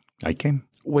opportunity, I came.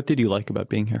 What did you like about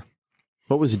being here?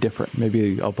 What was different?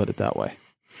 Maybe I'll put it that way.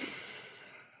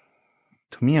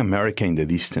 To me, America in the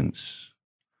distance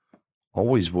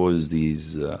always was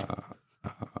this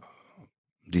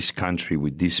country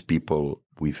with these people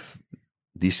with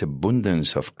this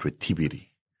abundance of creativity.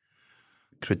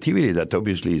 Creativity that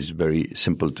obviously is very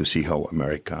simple to see how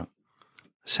America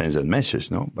sends that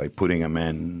message, no? By putting a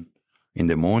man in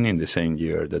the moon in the same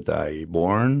year that I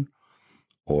born,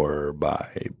 or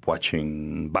by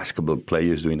watching basketball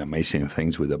players doing amazing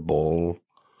things with a ball,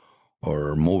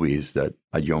 or movies that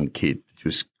a young kid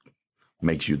just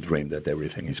makes you dream that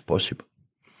everything is possible.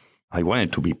 I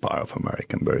wanted to be part of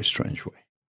America in a very strange way.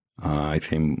 I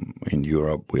think in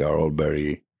Europe we are all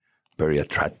very, very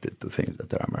attracted to things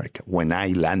that are American. When I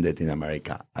landed in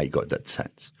America, I got that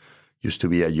sense. Used to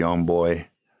be a young boy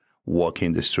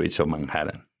walking the streets of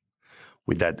Manhattan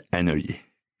with that energy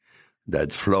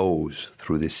that flows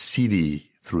through the city,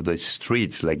 through the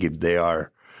streets, like if they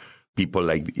are people,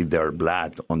 like if they are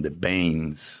blood on the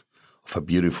veins of a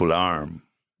beautiful arm,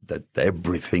 that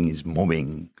everything is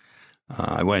moving.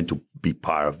 I wanted to be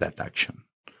part of that action.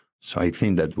 So I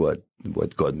think that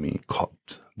what got me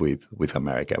caught with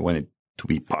America. I wanted to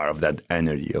be part of that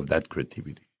energy, of that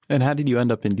creativity. And how did you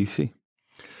end up in D.C.?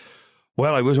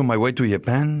 Well, I was on my way to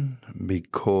Japan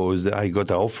because I got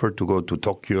an offer to go to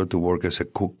Tokyo to work as a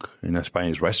cook in a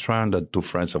Spanish restaurant. That 2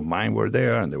 friends of mine were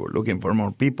there, and they were looking for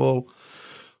more people.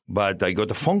 But I got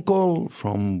a phone call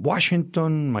from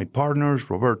Washington, my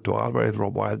partners, Roberto Alvarez,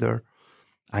 Rob Wilder,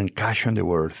 and Cashion. They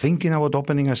were thinking about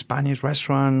opening a Spanish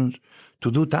restaurant to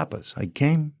do tapas. I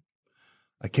came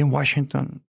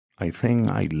Washington. I think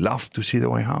I loved to see the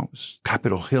White House,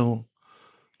 Capitol Hill,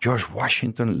 George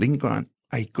Washington, Lincoln.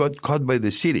 I got caught by the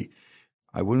city.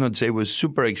 I will not say it was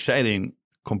super exciting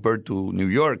compared to New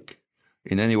York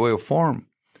in any way or form,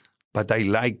 but I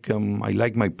like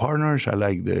my partners. I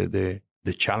like the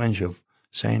challenge of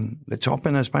saying, let's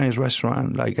open a Spanish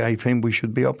restaurant. Like I think we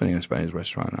should be opening a Spanish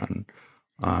restaurant.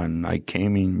 And I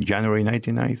came in January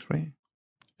 1993.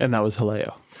 And that was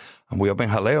Jaleo. And we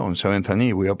opened Jaleo on 7th and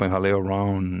E. We opened Jaleo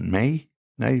around May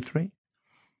 93.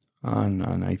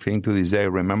 And I think to this day, I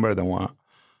remember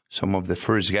some of the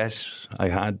first guests I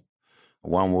had.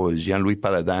 One was Jean-Louis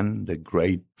Paladin, the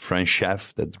great French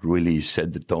chef that really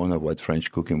set the tone of what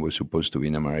French cooking was supposed to be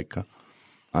in America.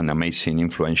 An amazing,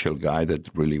 influential guy that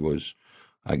really was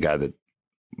a guy that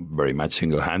very much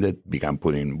single-handed began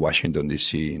putting Washington,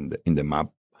 D.C. in the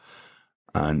map.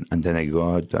 And then I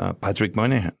got Patrick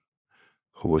Moynihan,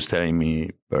 who was telling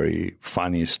me very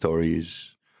funny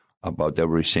stories about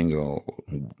every single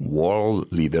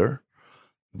world leader.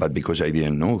 But because I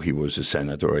didn't know he was a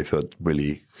senator, I thought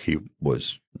really he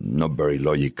was not very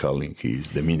logical in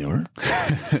his demeanor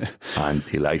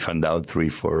until I found out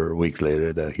 3-4 weeks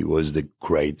later that he was the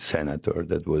great senator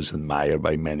that was admired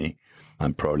by many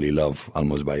and probably loved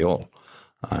almost by all.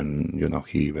 And,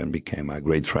 he even became a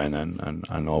great friend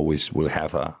and always will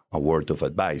have a word of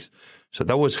advice. So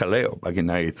that was Jaleo back in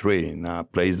 93 in a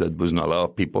place that was not a lot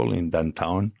of people in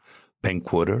downtown, Penn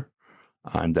Quarter.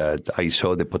 And that I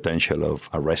saw the potential of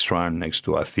a restaurant next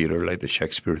to a theater like the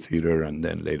Shakespeare Theater and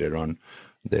then later on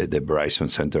the Verizon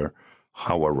Center,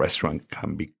 how a restaurant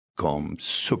can become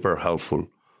super helpful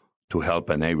to help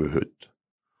a neighborhood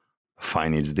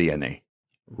find its DNA.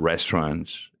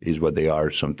 Restaurants is what they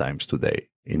are sometimes today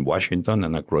in Washington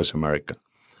and across America,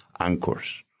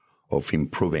 anchors of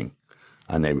improving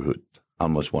a neighborhood,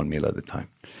 almost one meal at a time.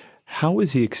 How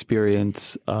is the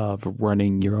experience of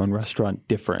running your own restaurant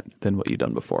different than what you've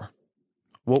done before?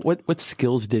 What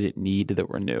skills did it need that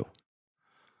were new?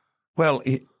 Well,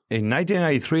 in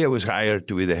 1993, I was hired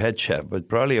to be the head chef, but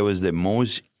probably I was the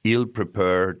most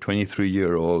ill-prepared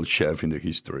 23-year-old chef in the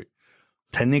history.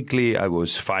 Technically, I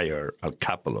was fired a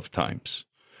couple of times.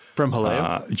 From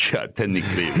Haleo? Yeah,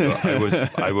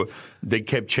 technically. They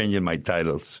kept changing my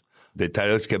titles. The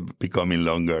titles kept becoming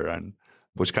longer, and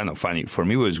it was kind of funny. For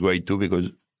me, it was great, too, because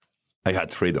I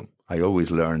had freedom. I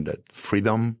always learned that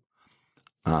freedom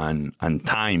and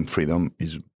time freedom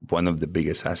is one of the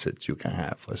biggest assets you can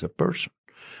have as a person.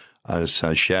 As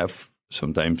a chef,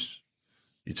 sometimes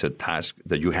it's a task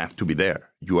that you have to be there.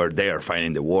 You are there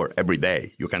fighting the war every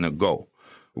day. You cannot go.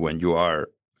 When you are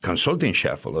consulting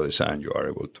chef, all of a sudden you are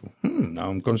able to, now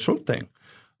I'm consulting.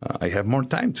 I have more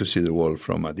time to see the world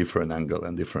from a different angle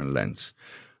and different lens.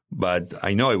 But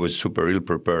I know I was super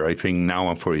ill-prepared. I think now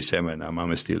I'm 47,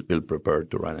 I'm still ill-prepared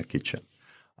to run a kitchen.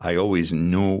 I always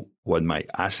knew what my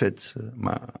assets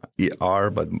are,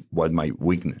 but what my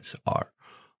weaknesses are.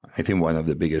 I think one of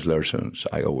the biggest lessons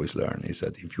I always learn is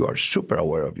that if you are super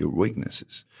aware of your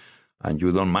weaknesses and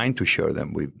you don't mind to share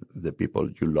them with the people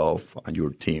you love and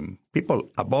your team, people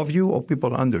above you or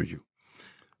people under you,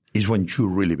 is when you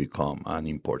really become an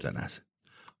important asset.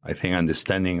 I think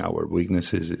understanding our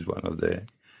weaknesses is one of the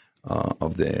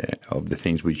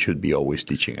things we should be always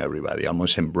teaching everybody,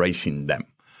 almost embracing them.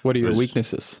 What are your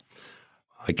weaknesses?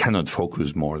 I cannot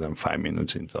focus more than 5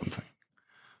 minutes in something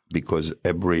because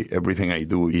everything I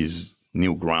do is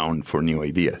new ground for new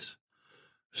ideas.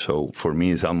 So for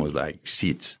me, it's almost like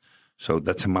seeds. So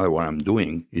that's no matter what I'm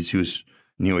doing. It's just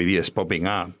new ideas popping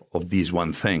up of this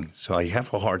one thing. So I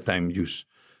have a hard time just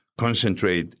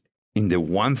concentrate in the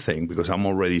one thing because I'm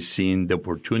already seeing the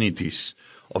opportunities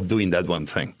of doing that one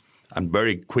thing. And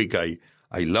very quick, I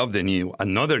love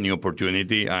another new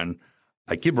opportunity, and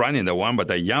I keep running the one,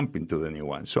 but I jump into the new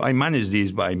one. So I manage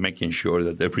this by making sure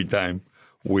that every time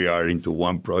we are into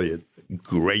one project,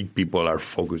 great people are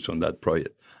focused on that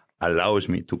project. Allows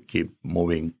me to keep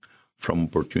moving from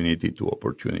opportunity to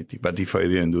opportunity. But if I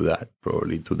didn't do that,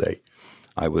 probably today,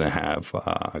 I wouldn't have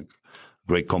a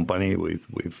great company with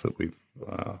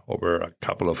over a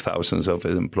couple of thousands of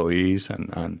employees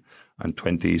and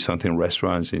 20-something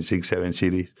restaurants in 6-7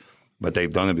 cities. But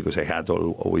I've done it because I had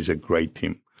always a great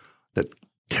team that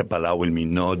kept allowing me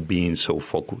not being so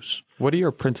focused. What are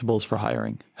your principles for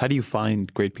hiring? How do you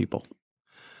find great people?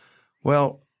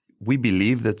 Well, we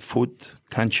believe that food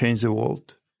can change the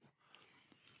world.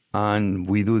 And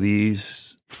we do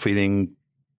this feeding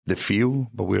the few,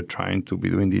 but we're trying to be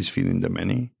doing this feeding the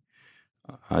many.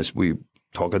 As we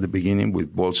talked at the beginning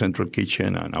with Bold Central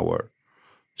Kitchen and our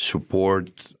support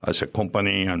as a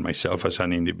company and myself as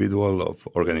an individual of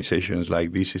organizations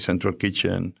like This is Central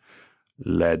Kitchen,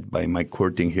 led by Mike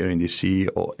Curtin here in DC,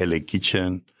 or LA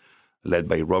Kitchen, led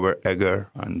by Robert Egger,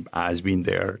 and us being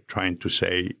there trying to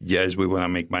say, yes, we want to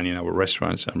make money in our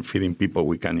restaurants and feeding people,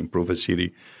 we can improve a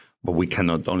city, but we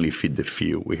cannot only feed the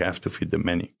few, we have to feed the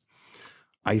many.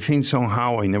 I think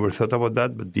somehow, I never thought about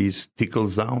that, but this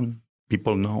tickles down,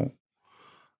 people know,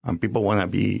 and people want to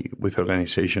be with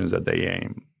organizations that they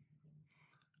aim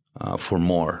for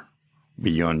more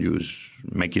beyond just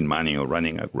making money or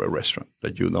running a great restaurant,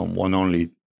 that you don't want only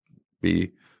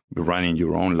be running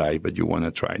your own life, but you want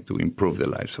to try to improve the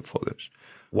lives of others.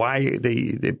 Why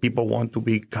the people want to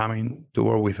be coming to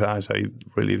work with us, I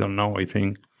really don't know. I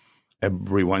think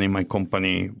everyone in my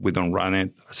company, we don't run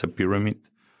it as a pyramid.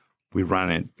 We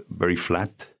run it very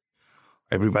flat.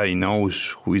 Everybody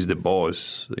knows who is the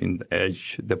boss in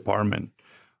each department.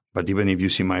 But even if you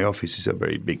see my office, it's a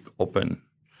very big open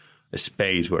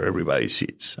space where everybody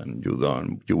sits, and you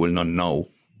will not know,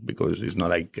 because it's not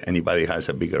like anybody has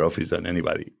a bigger office than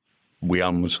anybody. We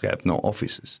almost have no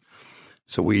offices.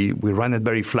 So we run it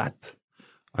very flat.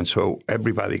 And so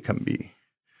everybody can be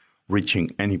reaching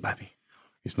anybody.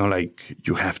 It's not like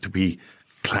you have to be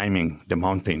climbing the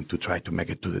mountain to try to make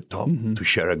it to the top, to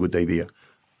share a good idea.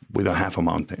 We don't have a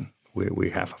mountain. We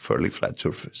have a fairly flat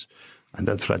surface. And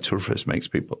that flat surface makes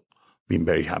people being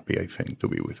very happy, I think, to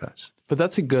be with us. But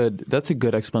that's a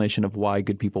good explanation of why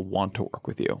good people want to work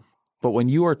with you. But when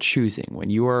you are choosing, when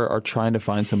you are trying to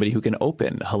find somebody who can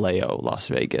open Haleo Las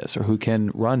Vegas or who can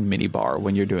run Minibar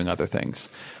when you're doing other things,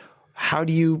 how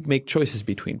do you make choices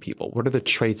between people? What are the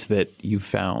traits that you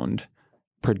found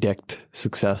predict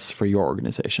success for your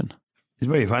organization? It's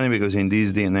very funny because in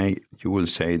this DNA, you will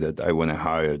say that I want to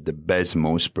hire the best,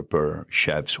 most prepared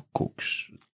chefs or cooks.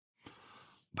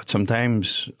 But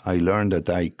sometimes I learned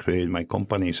that I create my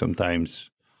company.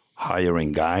 Sometimes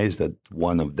hiring guys that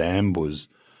one of them was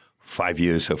 5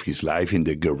 years of his life in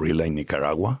the guerrilla in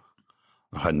Nicaragua.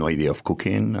 I had no idea of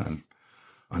cooking. And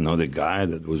another guy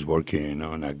that was working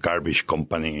on a garbage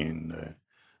company in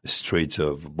the streets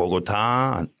of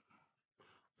Bogota.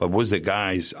 But was the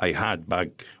guys I had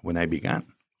back when I began.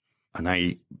 And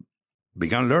I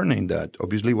began learning that,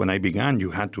 obviously, when I began,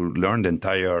 you had to learn the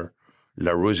entire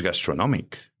La Ruse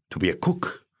gastronomic to be a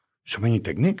cook. So many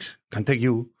techniques can take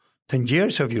you 10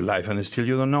 years of your life and still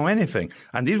you don't know anything.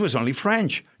 And this was only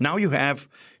French. Now you have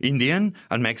Indian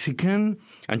and Mexican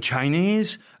and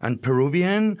Chinese and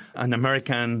Peruvian and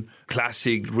American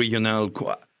classic regional.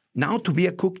 Now to be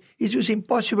a cook is just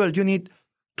impossible. You need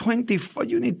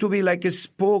you need to be like a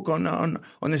Spock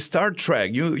on a Star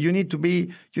Trek. You need to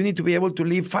be able to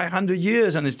live 500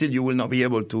 years and still you will not be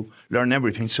able to learn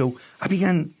everything. So I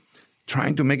began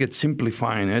trying to make it,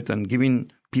 simplifying it and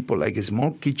giving people like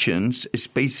small kitchens,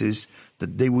 spaces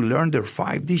that they will learn their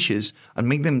 5 dishes and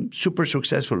make them super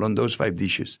successful on those 5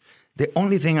 dishes. The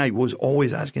only thing I was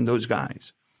always asking those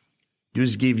guys,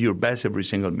 just give your best every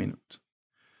single minute.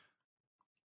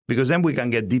 Because then we can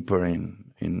get deeper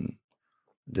in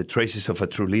the traces of a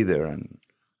true leader. And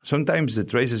sometimes the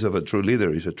traces of a true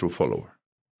leader is a true follower.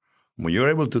 When you're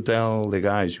able to tell the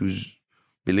guys who's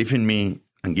believe in me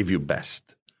and give your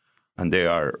best, and they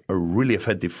are a really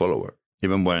effective follower,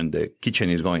 even when the kitchen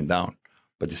is going down,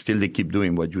 but still they keep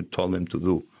doing what you told them to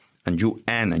do, and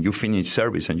you finish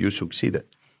service and you succeeded.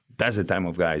 That's the type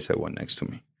of guys I want next to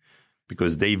me.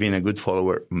 Because they've been a good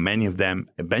follower. Many of them,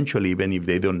 eventually, even if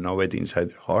they don't know it inside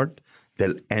their heart,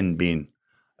 they'll end being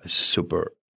a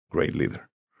super great leader.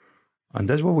 And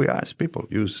that's what we ask people.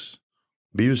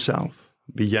 Be yourself,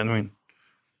 be genuine,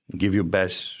 give your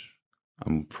best.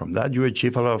 And from that, you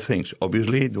achieve a lot of things.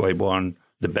 Obviously, do I want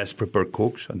the best prepared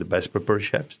cooks and the best prepared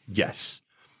chefs? Yes.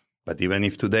 But even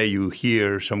if today you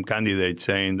hear some candidates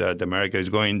saying that America is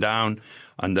going down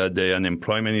and that the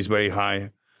unemployment is very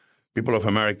high, people of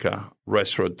America,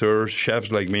 restaurateurs,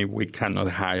 chefs like me, we cannot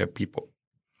hire people.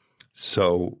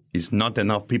 So it's not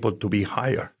enough people to be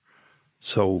hired.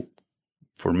 So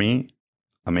for me,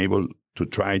 I'm able to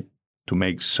try to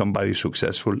make somebody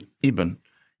successful, even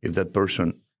if that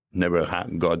person never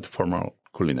got formal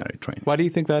culinary training. Why do you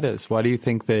think that is? Why do you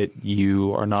think that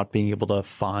you are not being able to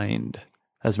find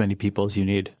as many people as you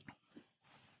need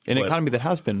in an economy that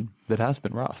has been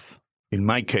rough? In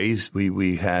my case,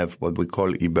 we have what we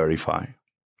call E-Verify.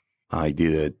 I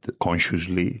did it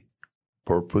consciously,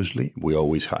 purposely. We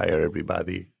always hire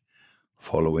everybody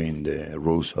following the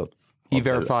rules of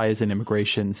E-Verify is an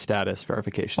immigration status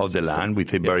verification of the land.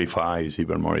 With E-Verify is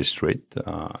even more strict.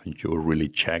 You really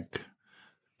check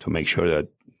to make sure that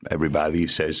everybody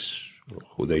says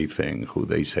who they think, who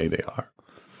they say they are.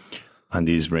 And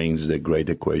this brings the great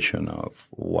equation of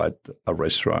what a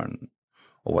restaurant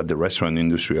or what the restaurant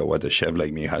industry or what a chef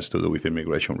like me has to do with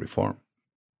immigration reform.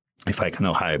 If I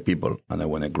cannot hire people and I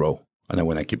want to grow and I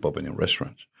want to keep opening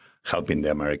restaurants, helping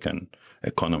the American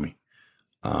economy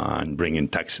and bringing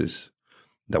taxes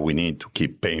that we need to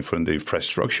keep paying for the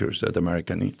infrastructures that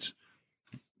America needs.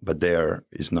 But there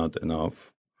is not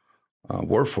enough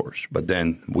workforce. But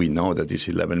then we know that it's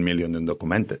 11 million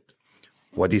undocumented.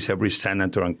 What is every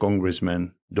senator and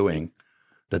congressman doing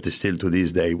that is still to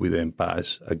this day we didn't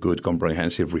pass a good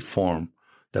comprehensive reform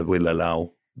that will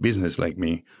allow business like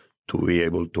me to be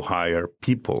able to hire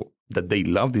people that they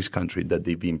love this country, that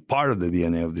they've been part of the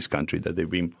DNA of this country, that they've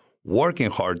been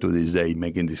working hard to this day,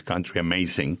 making this country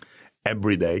amazing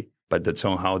every day, but that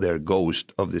somehow they're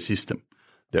ghost of the system.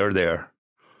 They're there.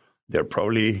 They're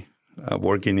probably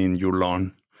working in your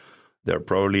lawn. They're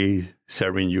probably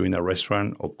serving you in a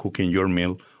restaurant or cooking your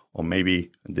meal, or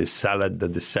maybe the salad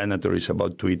that the senator is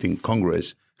about to eat in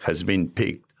Congress has been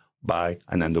picked by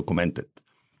an undocumented.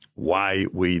 Why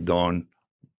we don't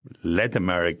let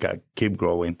America keep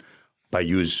growing by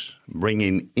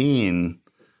bringing in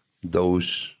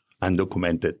those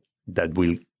undocumented that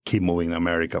will keep moving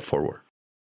America forward.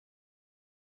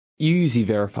 You use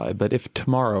E-Verify, but if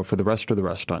tomorrow for the rest of the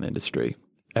restaurant industry,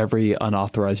 every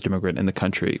unauthorized immigrant in the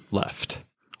country left,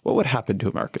 what would happen to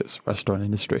America's restaurant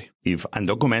industry? If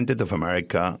undocumented of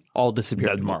America all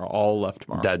disappeared tomorrow, all left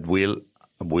tomorrow, that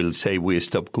will say we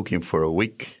stop cooking for a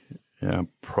week.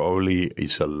 Probably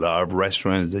it's a lot of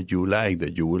restaurants that you like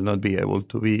that you will not be able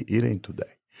to be eating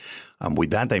today. And with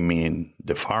that, I mean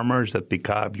the farmers that pick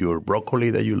up your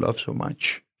broccoli that you love so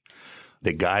much,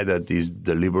 the guy that is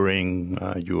delivering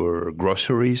your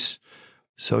groceries.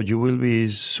 So you will be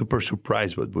super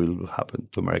surprised what will happen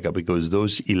to America, because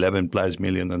those 11 plus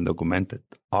million undocumented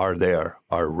are there,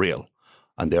 are real,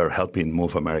 and they are helping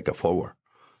move America forward.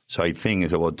 So I think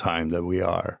it's about time that we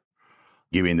are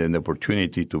giving them the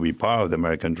opportunity to be part of the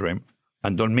American dream.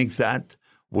 And don't mix that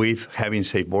with having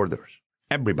safe borders.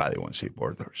 Everybody wants safe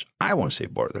borders. I want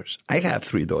safe borders. I have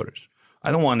 3 daughters.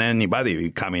 I don't want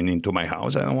anybody coming into my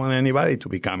house. I don't want anybody to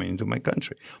be coming into my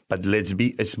country. But let's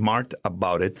be smart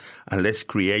about it, and let's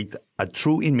create a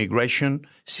true immigration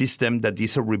system that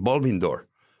is a revolving door.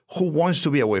 Who wants to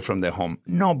be away from their home?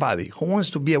 Nobody. Who wants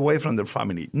to be away from their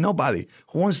family? Nobody.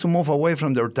 Who wants to move away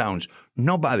from their towns?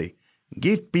 Nobody.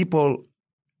 Give people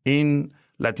in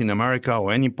Latin America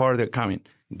or any part they're coming,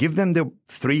 give them the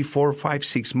 3, 4, 5,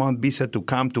 6 month visa to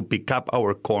come to pick up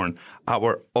our corn,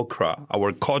 our okra,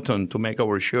 our cotton to make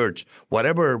our shirts,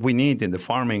 whatever we need in the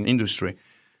farming industry.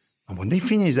 And when they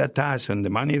finish that task and the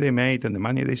money they made and the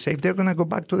money they saved, they're going to go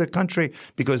back to the country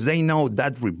because they know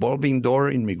that revolving door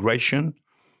immigration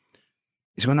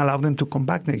is going to allow them to come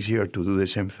back next year to do the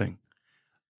same thing.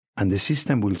 And the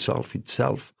system will solve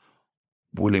itself,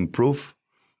 will improve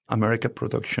America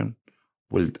production,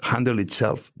 will handle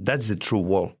itself. That's the true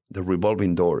wall. The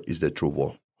revolving door is the true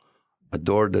wall. A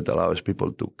door that allows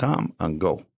people to come and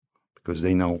go because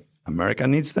they know America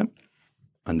needs them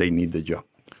and they need the job.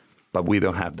 But we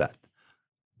don't have that.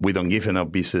 We don't give enough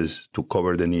visas to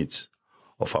cover the needs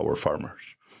of our farmers.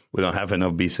 We don't have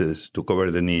enough visas to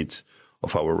cover the needs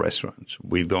of our restaurants.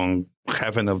 We don't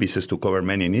have enough visas to cover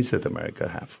many needs that America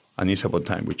have. And it's about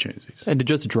time we change this. And to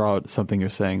just draw out something you're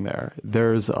saying there,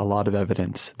 there's a lot of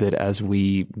evidence that as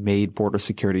we made border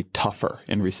security tougher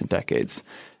in recent decades,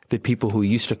 that people who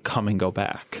used to come and go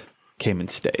back came and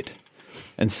stayed.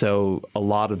 And so a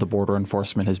lot of the border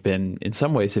enforcement has been, in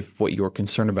some ways, if what you're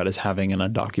concerned about is having an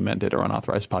undocumented or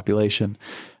unauthorized population,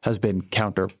 has been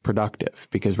counterproductive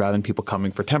because rather than people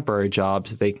coming for temporary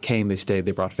jobs, they came, they stayed,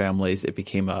 they brought families. It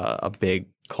became a big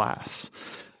class.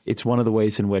 It's one of the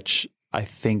ways in which I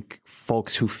think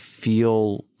folks who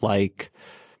feel like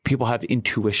people have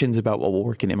intuitions about what will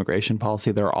work in immigration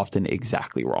policy, they're often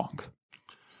exactly wrong.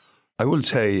 I will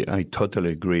say I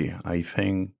totally agree. I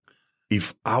think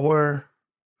if our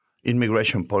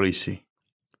immigration policy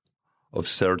of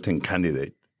certain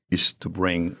candidate is to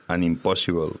bring an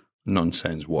impossible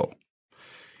nonsense wall,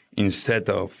 instead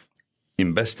of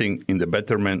investing in the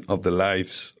betterment of the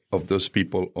lives of those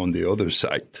people on the other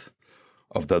side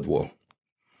of that wall,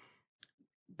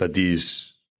 that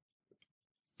is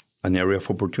an area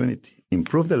of opportunity.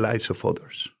 Improve the lives of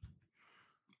others.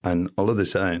 And all of a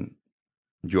sudden,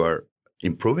 you are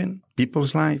improving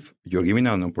people's life. You're giving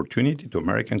an opportunity to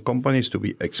American companies to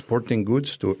be exporting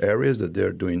goods to areas that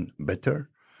they're doing better.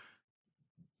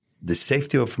 The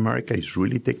safety of America is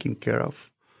really taken care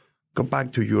of. Go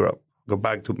back to Europe. Go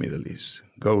back to Middle East.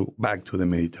 Go back to the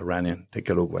Mediterranean. Take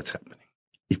a look what's happening.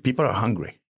 If people are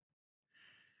hungry,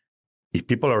 if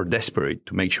people are desperate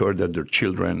to make sure that their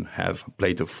children have a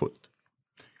plate of food,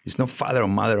 it's not father or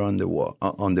mother on the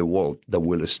wall that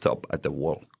will stop at the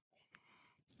wall.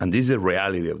 And this is the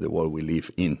reality of the world we live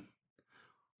in.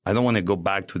 I don't want to go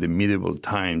back to the medieval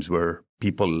times where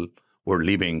people were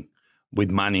living with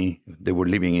money. They were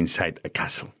living inside a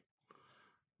castle.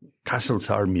 Castles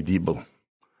are medieval.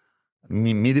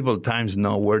 Medieval times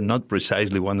were not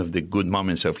precisely one of the good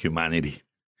moments of humanity.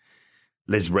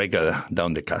 Let's break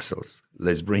down the castles.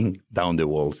 Let's bring down the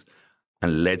walls.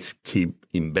 And let's keep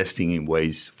investing in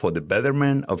ways for the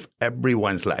betterment of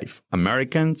everyone's life.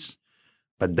 Americans,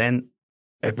 but then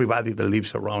everybody that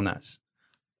lives around us.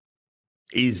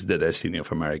 Is the destiny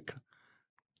of America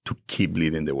to keep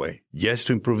leading the way. Yes,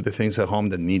 to improve the things at home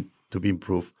that need to be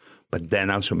improved, but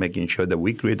then also making sure that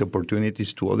we create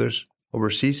opportunities to others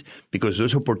overseas, because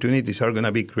those opportunities are going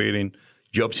to be creating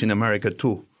jobs in America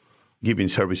too, giving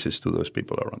services to those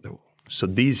people around the world. So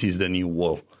this is the new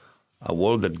wall, a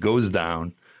wall that goes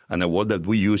down and a wall that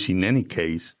we use in any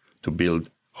case to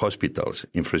build hospitals,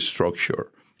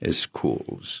 infrastructure,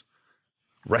 schools,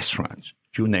 restaurants,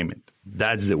 you name it.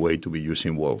 That's the way to be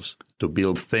using walls, to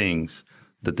build things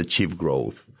that achieve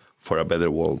growth for a better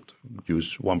world.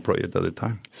 Use one project at a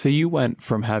time. So you went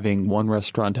from having one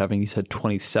restaurant having, you said,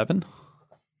 27?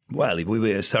 Well, if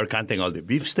we start counting all the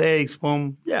beefsteaks,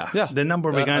 the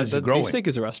number began growing. Beefsteak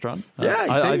is a restaurant. Yeah,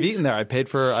 I've eaten there. I paid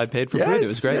for food. It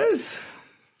was great. Yes.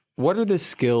 What are the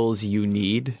skills you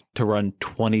need to run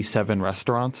 27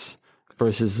 restaurants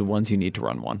versus the ones you need to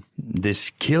run one? The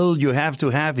skill you have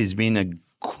to have is being a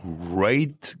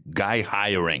great guy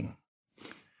hiring.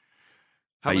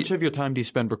 How much of your time do you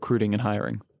spend recruiting and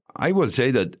hiring? I will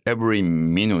say that every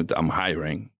minute I'm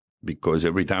hiring, because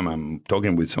every time I'm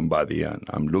talking with somebody and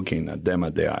I'm looking at them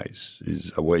at the eyes,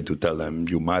 is a way to tell them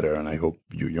you matter and I hope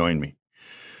you join me.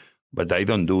 But I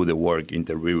don't do the work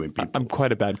interviewing people. I'm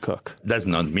quite a bad cook. That's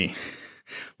not me.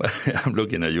 I'm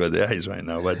looking at you at the eyes right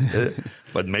now.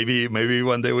 But maybe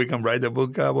one day we can write a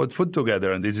book about food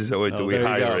together, and this is a way to be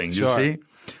hiring. You see,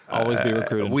 always be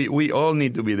recruiting. We all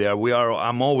need to be there.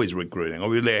 I'm always recruiting.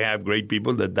 Obviously, I have great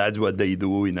people that's what they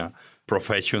do in a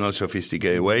professional,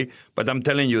 sophisticated way. But I'm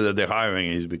telling you that the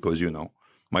hiring is because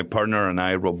my partner and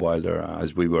I, Rob Wilder,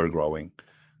 as we were growing,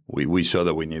 we saw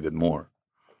that we needed more.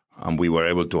 And we were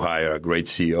able to hire a great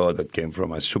CEO that came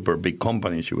from a super big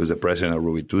company. She was the president of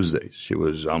Ruby Tuesdays. She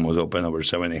was almost open over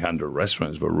 700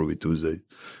 restaurants for Ruby Tuesdays.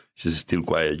 She's still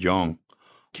quite young.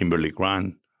 Kimberly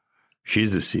Grant,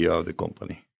 she's the CEO of the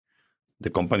company. The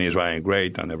company is running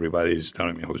great, and everybody's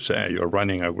telling me, Jose, you're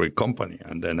running a great company.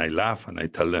 And then I laugh and I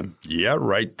tell them, yeah,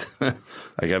 right.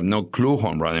 I have no clue how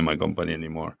I'm running my company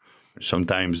anymore.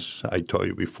 Sometimes I told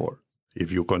you before,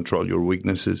 if you control your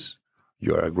weaknesses,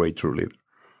 you are a great true leader.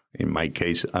 In my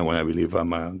case, I want to believe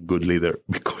I'm a good leader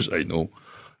because I know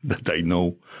that I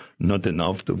know not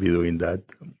enough to be doing that.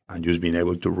 And just being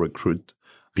able to recruit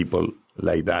people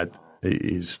like that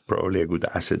is probably a good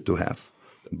asset to have.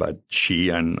 But she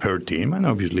and her team, and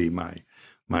obviously my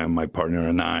partner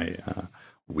and I,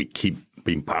 we keep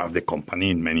being part of the company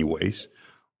in many ways.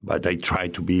 But I try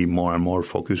to be more and more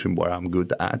focused on what I'm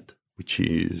good at, which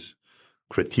is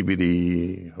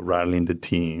creativity, rallying the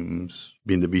teams,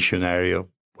 being the visionary of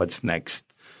what's next.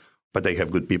 But I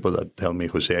have good people that tell me,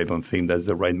 Jose, I don't think that's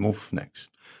the right move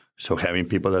next. So having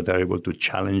people that are able to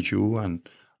challenge you and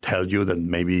tell you that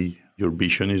maybe your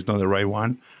vision is not the right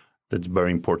one, that's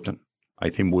very important. I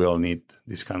think we all need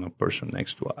this kind of person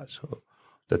next to us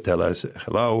that tell us,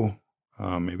 hello,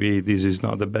 maybe this is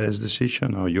not the best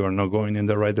decision, or you are not going in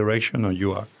the right direction, or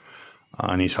you are.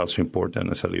 And it's also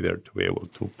important as a leader to be able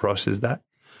to process that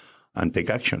and take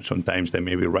action. Sometimes they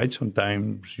may be right,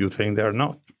 sometimes you think they are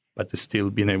not. But still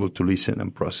being able to listen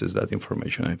and process that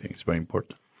information, I think is very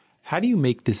important. How do you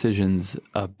make decisions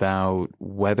about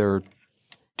whether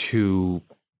to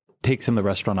take some of the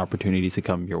restaurant opportunities that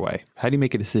come your way? How do you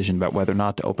make a decision about whether or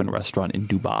not to open a restaurant in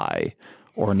Dubai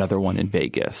or another one in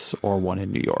Vegas or one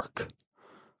in New York?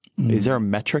 Is there a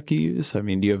metric you use? I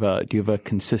mean, do you have a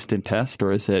consistent test,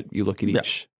 or is it you look at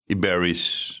each? It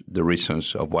varies the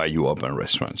reasons of why you open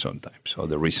restaurants sometimes, or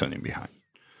the reasoning behind.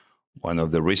 One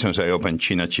of the reasons I opened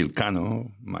China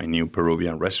Chilcano, my new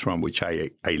Peruvian restaurant, which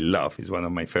I love, is one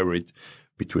of my favorites,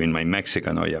 between my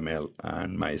Mexican Oyamel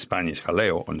and my Spanish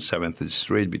Jaleo on 7th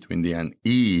Street between D and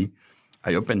E.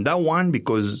 I opened that one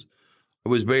because I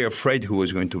was very afraid who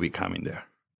was going to be coming there.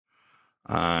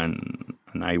 And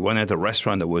I wanted a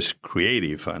restaurant that was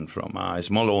creative and from a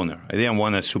small owner. I didn't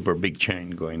want a super big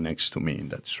chain going next to me in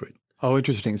that street. Oh,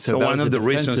 interesting. So one of the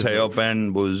reasons I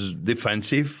opened was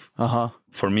defensive.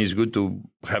 For me, it's good to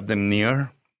have them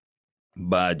near.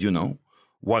 But,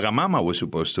 Wagamama was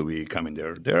supposed to be coming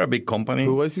there. They're a big company.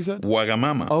 Who was, you said?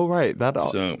 Wagamama. Oh, right. That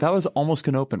was almost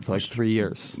going to open for like 3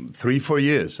 years. 3-4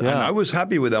 years. Yeah. And I was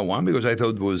happy with that one because I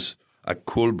thought it was a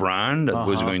cool brand that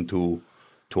was going to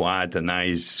add a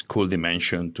nice, cool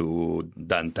dimension to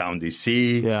downtown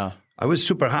D.C. Yeah. I was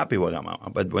super happy with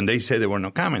Wagamama. But when they said they were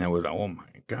not coming, I was like, oh, my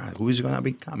God, who is going to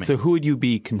be coming? So who would you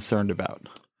be concerned about?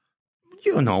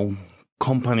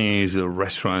 Companies or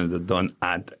restaurants that don't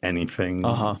add anything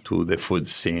to the food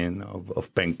scene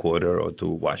of Penn Quarter or to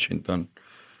Washington.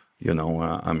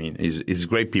 It's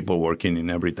great people working in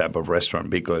every type of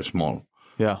restaurant, big or small.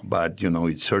 Yeah. But,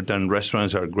 certain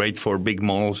restaurants are great for big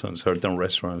malls and certain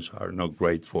restaurants are not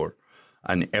great for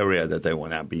an area that they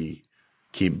want to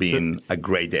keep being a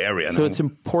great area. So it's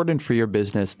important for your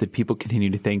business that people continue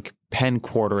to think Penn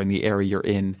Quarter and the area you're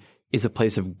in is a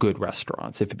place of good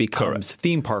restaurants. If it becomes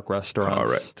theme park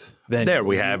restaurants, then there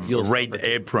we have Great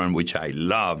Apron, which I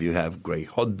love. You have great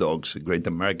hot dogs, great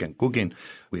American cooking.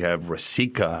 We have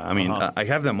Resica. I mean, I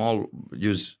have them all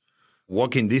just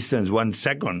walking distance 1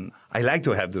 second. I like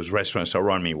to have those restaurants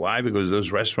around me. Why? Because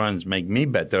those restaurants make me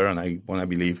better, and I want to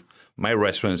believe my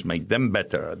restaurants make them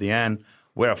better. At the end,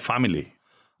 we're a family.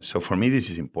 So for me, this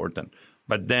is important.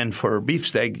 But then for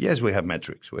beefsteak, yes, we have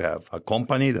metrics. We have a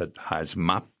company that has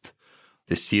mapped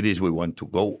the cities we want to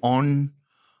go on.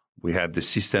 We have the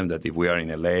system that if we are in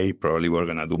LA, probably we're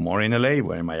going to do more in LA.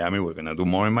 We're in Miami, we're going to do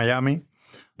more in Miami.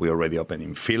 We already opened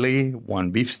in Philly,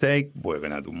 one beefsteak. We're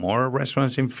going to do more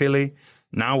restaurants in Philly.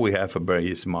 Now we have a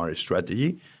very smart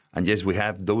strategy. And yes, we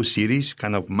have those cities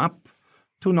kind of mapped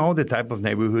to know the type of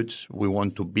neighborhoods we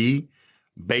want to be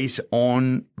based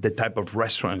on the type of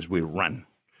restaurants we run.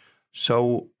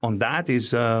 So on that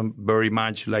is very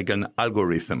much like an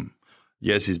algorithm.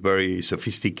 Yes, it's very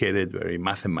sophisticated, very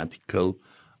mathematical.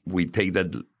 We take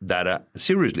that data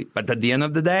seriously. But at the end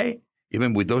of the day,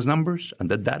 even with those numbers and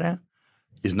that data,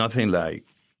 it's nothing like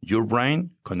your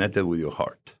brain connected with your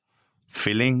heart.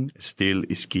 Feeling still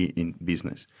is key in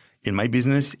business. In my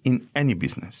business, in any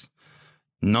business,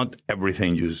 not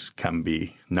everything just can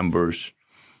be numbers.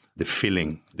 The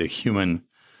feeling, the human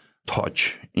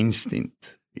touch,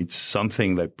 instinct, it's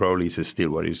something that probably is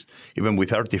still what is, even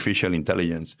with artificial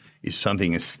intelligence, is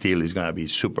something that still is going to be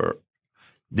super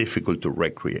difficult to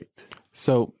recreate.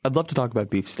 So I'd love to talk about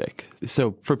Beefsteak.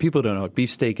 So for people who don't know,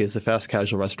 Beefsteak is a fast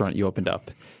casual restaurant you opened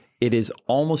up. It is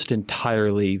almost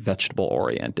entirely vegetable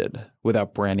oriented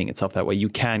without branding itself that way. You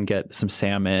can get some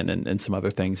salmon and some other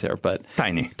things there, but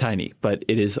tiny, but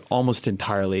it is almost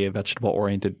entirely a vegetable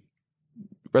oriented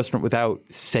restaurant without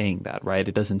saying that, right?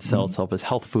 It doesn't sell itself as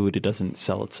health food. It doesn't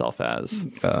sell itself as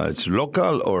it's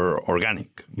local or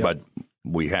organic, but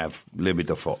we have a little bit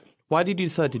of all. Why did you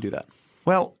decide to do that?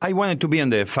 Well, I wanted to be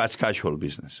in the fast casual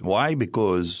business. Why?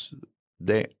 Because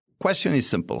the question is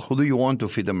simple. Who do you want to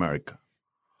feed America?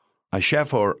 A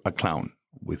chef or a clown?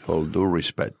 With all due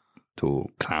respect to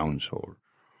clowns or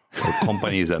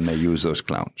companies that may use those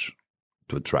clowns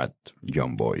to attract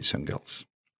young boys and girls.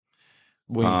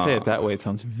 When you say it that way, it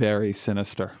sounds very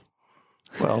sinister.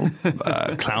 Well,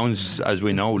 clowns, as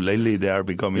we know, lately they are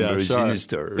becoming very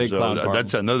sinister. Big clown farm.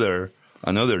 That's another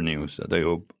news that I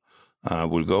hope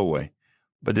will go away.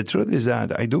 But the truth is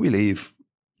that I do believe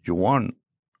you want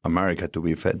America to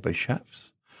be fed by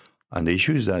chefs. And the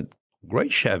issue is that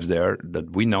great chefs there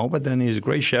that we know, but then there's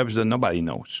great chefs that nobody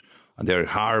knows. And they're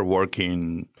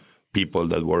hard-working people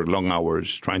that work long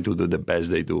hours trying to do the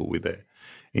best they do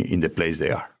in the place they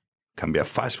are. Can be a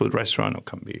fast food restaurant or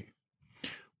can be.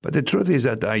 But the truth is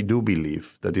that I do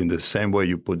believe that in the same way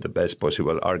you put the best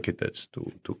possible architects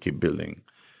to keep building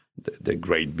the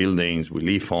great buildings we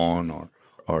live on,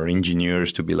 or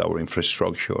engineers to build our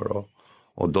infrastructure,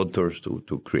 or doctors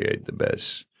to create the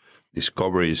best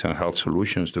discoveries and health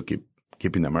solutions to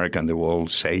keeping America and the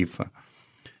world safe.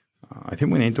 I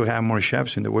think we need to have more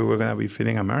chefs in the way we're going to be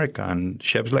feeding America. And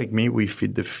chefs like me, we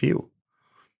feed the few.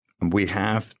 And we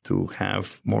have to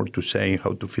have more to say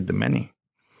how to feed the many.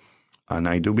 And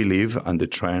I do believe, and the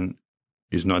trend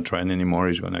is not a trend anymore,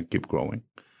 it's going to keep growing,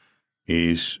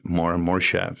 is more and more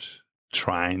chefs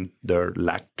trying their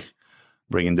luck,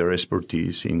 bringing their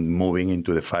expertise in moving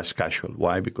into the fast casual.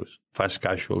 Why? Because fast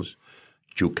casuals,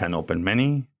 you can open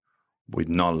many with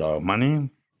not a lot of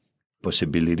money.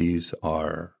 Possibilities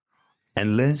are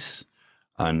endless.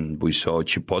 And we saw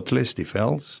Chipotle, Steve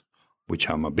Ells, which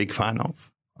I'm a big fan of.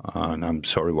 And I'm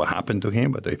sorry what happened to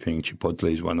him, but I think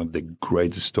Chipotle is one of the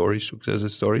great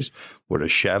success stories, where a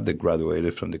chef that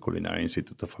graduated from the Culinary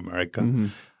Institute of America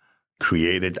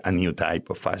created a new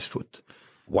type of fast food.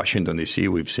 Washington, D.C.,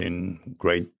 we've seen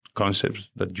great concepts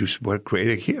that just were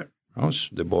created here.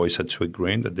 The boys at Sweet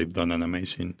Green, that they've done an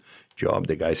amazing job.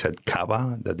 The guys at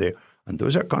Cava, and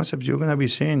those are concepts you're going to be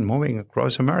seeing moving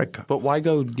across America. But why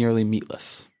go nearly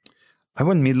meatless? I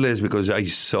went meatless because I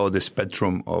saw the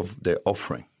spectrum of the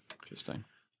offering. Interesting.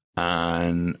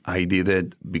 And I did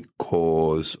it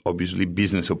because, obviously,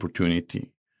 business opportunity.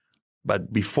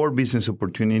 But before business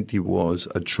opportunity was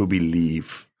a true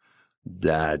belief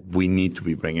that we need to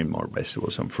be bringing more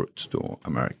vegetables and fruits to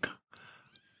America.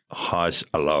 Has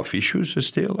a lot of issues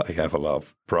still. I have a lot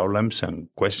of problems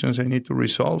and questions I need to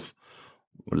resolve.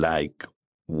 Like,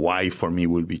 why for me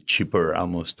will be cheaper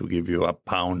almost to give you a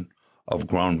pound of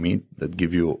ground meat that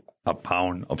give you a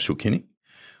pound of zucchini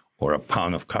or a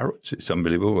pound of carrots. It's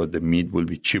unbelievable, but the meat will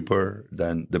be cheaper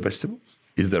than the vegetables.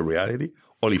 Is the reality.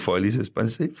 Olive oil is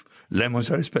expensive.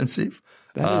 Lemons are expensive.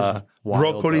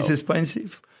 Broccoli is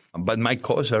expensive. But my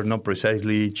costs are not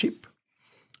precisely cheap.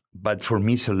 But for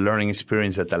me, it's a learning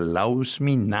experience that allows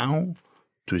me now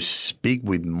to speak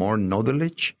with more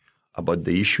knowledge about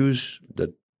the issues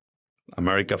that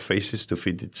America faces to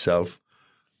feed itself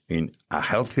in a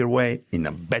healthier way, in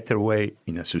a better way,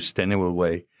 in a sustainable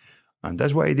way. And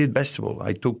that's why I did vegetable.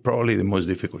 I took probably the most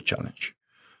difficult challenge.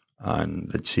 And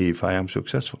let's see if I am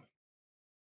successful.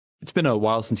 It's been a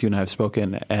while since you and I have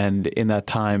spoken. And in that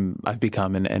time, I've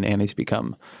become, and Annie's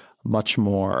become, much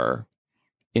more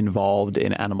involved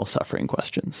in animal suffering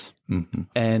questions. Mm-hmm.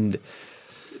 And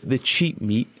the cheap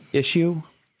meat issue,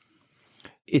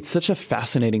 it's such a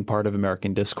fascinating part of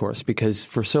American discourse because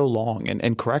for so long,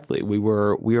 and correctly, we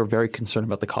were very concerned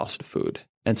about the cost of food.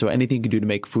 And so anything you could do to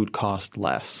make food cost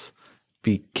less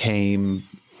became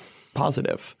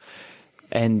positive.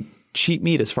 And cheap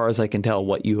meat, as far as I can tell,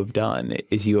 what you have done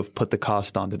is you have put the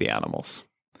cost onto the animals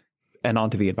and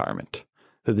onto the environment.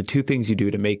 So the two things you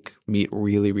do to make meat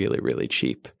really, really, really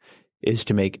cheap is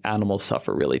to make animals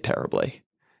suffer really terribly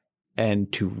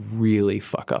and to really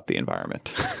fuck up the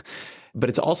environment. But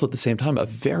it's also at the same time a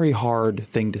very hard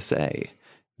thing to say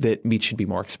that meat should be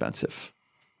more expensive,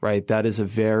 right? That is a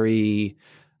very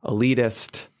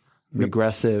elitist,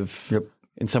 regressive,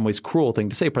 in some ways cruel thing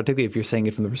to say, particularly if you're saying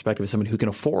it from the perspective of someone who can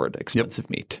afford expensive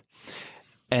meat.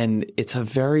 And it's a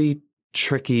very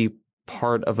tricky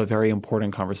part of a very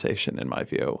important conversation, in my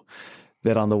view,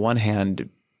 that on the one hand,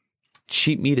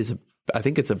 cheap meat I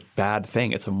think it's a bad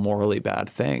thing. It's a morally bad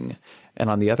thing. And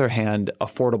on the other hand,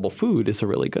 affordable food is a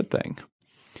really good thing.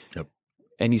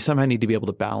 And you somehow need to be able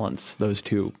to balance those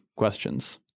two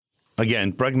questions.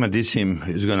 Again, pragmatism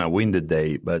is going to win the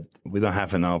day, but we don't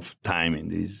have enough time in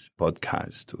this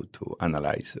podcast to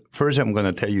analyze it. First, I'm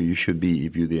going to tell you should be,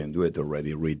 if you didn't do it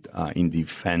already, read In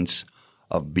Defense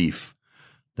of Beef.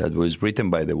 That was written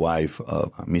by the wife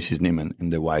of Mrs. Nieman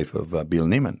and the wife of Bill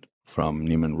Nieman from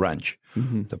Nieman Ranch.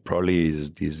 That probably is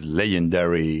this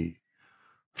legendary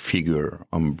figure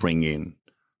on bringing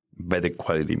better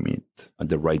quality meat at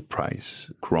the right price,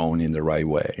 grown in the right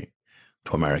way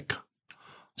to America.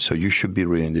 So you should be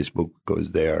reading this book because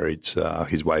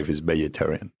his wife is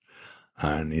vegetarian,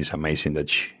 and it's amazing that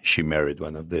she married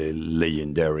one of the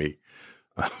legendary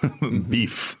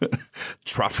beef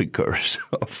traffickers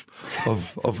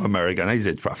of America. And I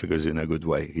say traffickers in a good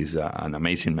way. He's an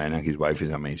amazing man, and his wife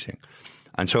is amazing.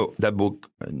 And so that book,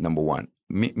 number one,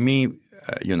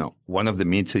 one of the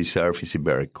meats I serve is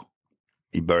Iberico.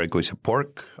 Iberico is a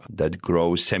pork that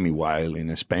grows semi-wild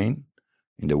in Spain,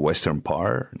 in the western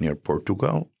part near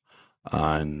Portugal.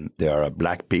 And they are a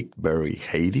black pig, very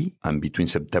hardy. And between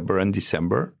September and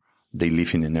December, they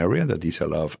live in an area that is a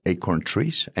lot of acorn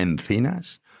trees,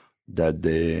 encinas, that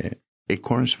the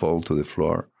acorns fall to the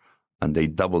floor and they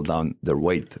double down their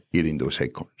weight eating those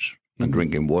acorns and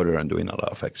drinking water and doing a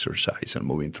lot of exercise and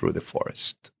moving through the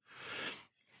forest.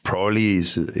 Probably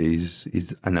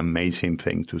is an amazing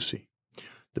thing to see.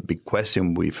 The big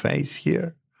question we face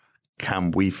here,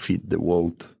 can we feed the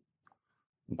world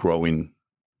growing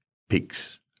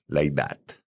pigs like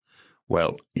that?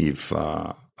 Well, if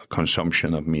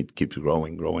consumption of meat keeps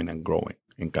growing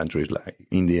in countries like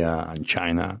India and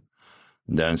China,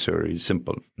 the answer is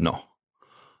simple, no.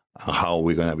 How are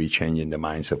we going to be changing the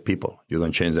minds of people? You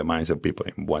don't change the minds of people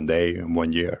in one day, in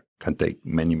 1 year. It can take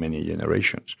many, many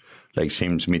generations. Like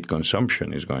seems meat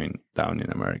consumption is going down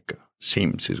in America.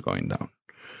 Seems is going down.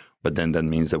 But then that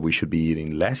means that we should be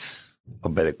eating less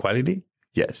of better quality?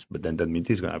 Yes, but then that meat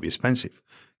is going to be expensive.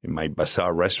 In my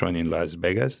Bazaar restaurant in Las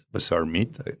Vegas, Bazaar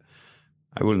Meat,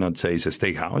 I will not say it's a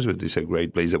steakhouse, but it's a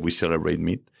great place that we celebrate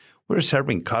meat. We're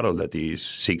serving cattle that is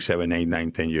 6, 7, 8,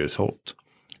 9, 10 years old.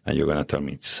 And you're going to tell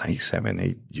me, 6, 7,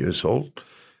 8 years old,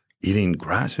 eating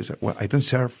grass? I said, well, I don't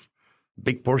serve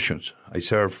big portions. I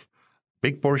serve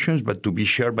big portions, but to be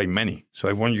shared by many. So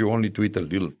I want you only to eat a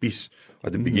little piece.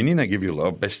 At the beginning, I give you a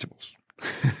lot of vegetables.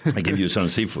 I give you some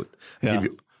seafood.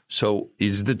 So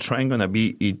is the trend going to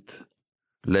be eat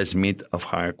less meat of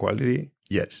higher quality?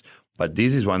 Yes. But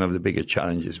this is one of the biggest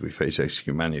challenges we face as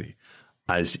humanity.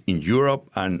 As in Europe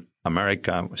and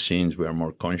America, since we are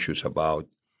more conscious about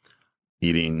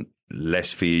eating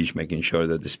less fish, making sure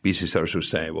that the species are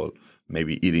sustainable,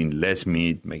 maybe eating less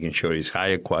meat, making sure it's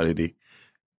higher quality,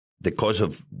 the cost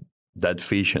of that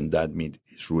fish and that meat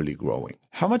is really growing.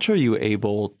 How much are you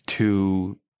able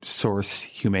to source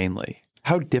humanely?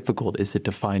 How difficult is it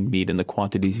to find meat in the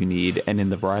quantities you need and in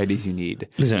the varieties you need,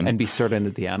 and be certain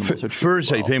that the animals are treated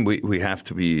First, well? I think we have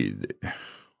to be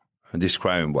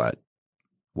describing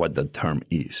what the term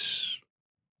is.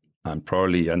 And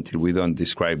probably until we don't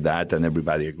describe that and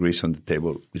everybody agrees on the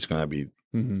table, it's going to be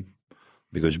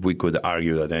because we could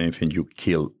argue that anything you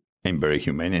kill ain't very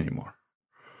humane anymore.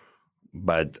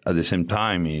 But at the same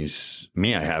time, I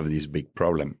have this big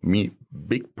problem,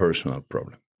 big personal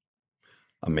problem.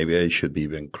 And maybe I should be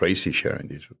even crazy sharing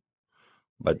this.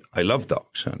 But I love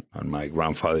dogs, and my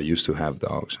grandfather used to have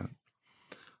dogs.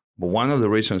 But one of the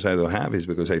reasons I don't have is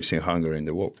because I've seen hunger in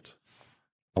the world.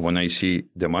 And when I see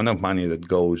the amount of money that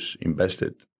goes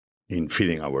invested in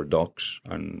feeding our dogs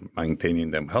and maintaining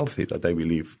them healthy, that I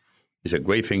believe is a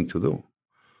great thing to do.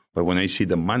 But when I see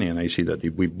the money and I see that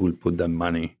if we will put that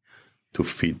money to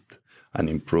feed and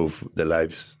improve the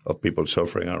lives of people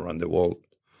suffering around the world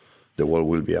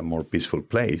will be a more peaceful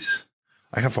place.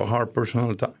 I have a hard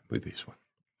personal time with this one.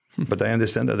 But I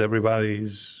understand that everybody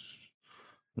is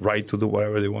right to do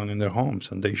whatever they want in their homes,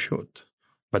 and they should.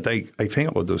 But I think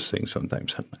about those things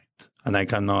sometimes at night. And I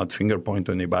cannot finger point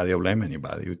to anybody or blame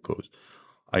anybody because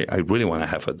I really want to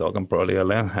have a dog and probably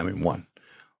I'll end having one.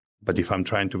 But if I'm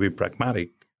trying to be pragmatic,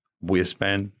 we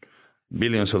spend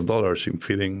billions of dollars in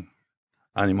feeding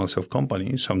animals of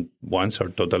company. Some ones are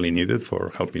totally needed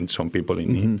for helping some people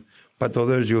in need. But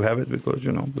others you have it because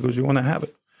you want to have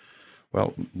it.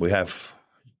 Well, we have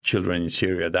children in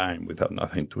Syria dying without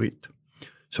nothing to eat.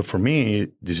 So for me,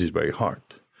 this is very hard.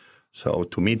 So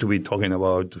to me, to be talking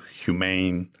about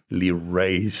humanely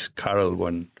raised cattle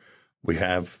when we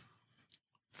have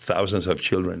thousands of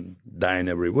children dying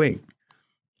every week,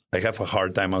 I have a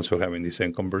hard time also having the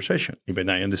same conversation. Even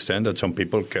I understand that some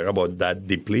people care about that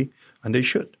deeply, and they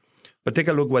should. But take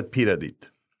a look what PETA did.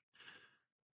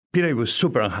 PETA was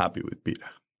super unhappy with PETA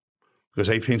because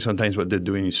I think sometimes what they're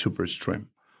doing is super extreme.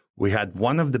 We had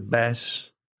one of the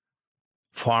best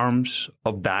farms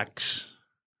of ducks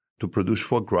to produce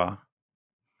foie gras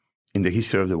in the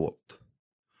history of the world.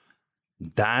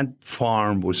 That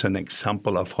farm was an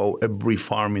example of how every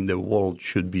farm in the world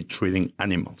should be treating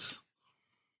animals.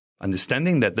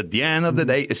 Understanding that at the end of the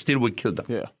day, still we kill them.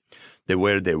 Yeah. They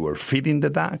were feeding the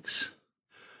ducks.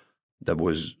 There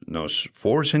was no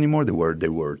force anymore. They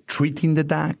were treating the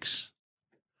ducks.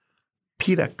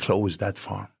 PETA closed that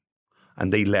farm,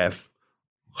 and they left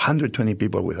 120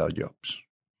 people without jobs.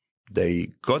 They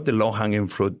got the low-hanging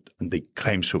fruit, and they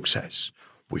claimed success.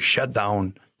 We shut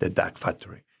down the duck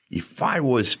factory. If I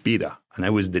was PETA, and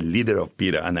I was the leader of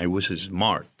PETA, and I was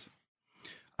smart,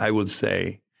 I would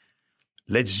say,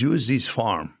 let's use this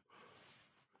farm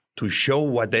to show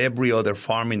what every other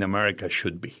farm in America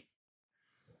should be.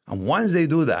 And once they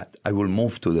do that, I will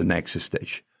move to the next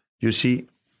stage. You see,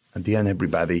 at the end,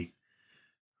 everybody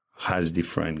has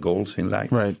different goals in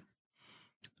life. Right.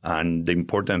 And the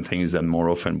important thing is that more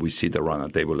often we sit around a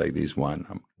table like this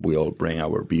one, we all bring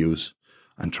our views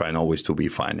and trying always to be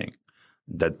finding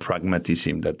that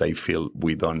pragmatism that I feel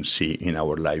we don't see in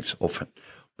our lives often.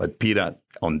 But PETA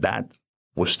on that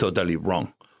was totally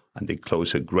wrong. And they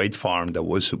closed a great farm that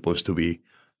was supposed to be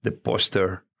the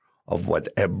poster of what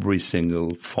every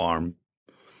single farm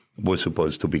was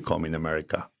supposed to become in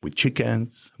America, with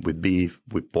chickens, with beef,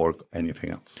 with pork,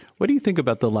 anything else. What do you think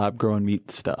about the lab-grown meat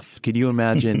stuff? Could you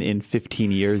imagine in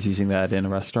 15 years using that in a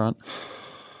restaurant?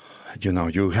 You know,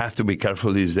 you have to be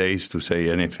careful these days to say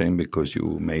anything because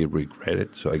you may regret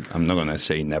it. So I'm not going to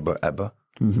say never, ever.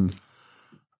 Mm-hmm.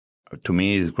 To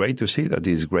me, it's great to see that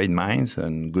these great minds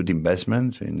and good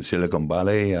investments in Silicon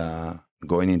Valley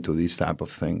going into these type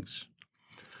of things.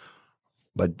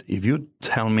 But if you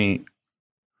tell me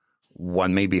what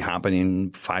may be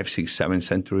happening 5, 6, 7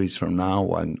 centuries from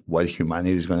now and what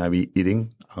humanity is going to be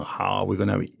eating and how are we going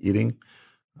to be eating,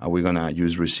 are we going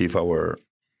to receive our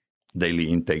daily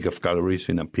intake of calories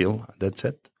in a pill? That's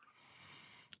it.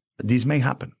 This may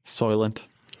happen. Soylent.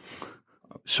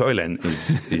 Soylent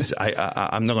is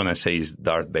I'm not going to say it's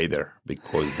Darth Vader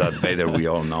because Darth Vader, we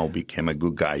all know, became a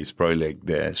good guy. It's probably like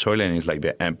Soylent is like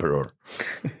the emperor.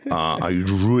 I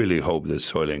really hope that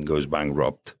Soylent goes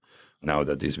bankrupt now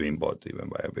that it's being bought even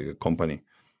by a bigger company.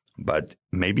 But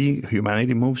maybe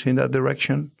humanity moves in that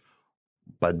direction.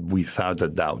 But without a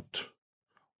doubt,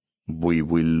 we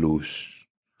will lose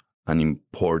an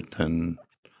important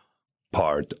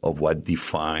part of what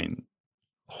defines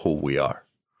who we are.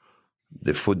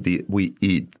 The food we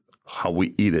eat, how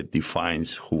we eat it,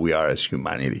 defines who we are as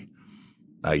humanity.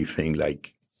 I think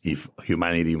like if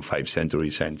humanity in 5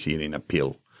 centuries ends eating a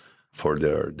pill for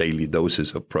their daily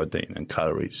doses of protein and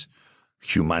calories,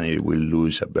 humanity will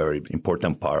lose a very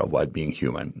important part of what being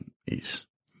human is.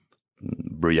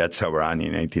 Brillat-Savarin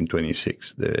in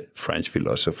 1826, the French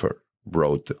philosopher,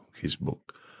 wrote his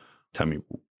book, Tell Me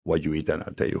What You Eat and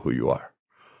I'll Tell You Who You Are.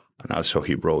 And also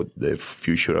he wrote, the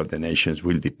future of the nations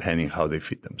will depend on how they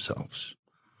feed themselves.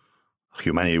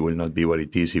 Humanity will not be what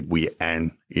it is if we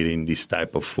end eating this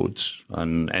type of foods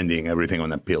and ending everything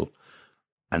on a pill.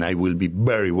 And I will be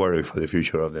very worried for the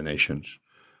future of the nations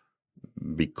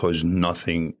because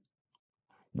nothing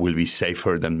will be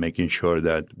safer than making sure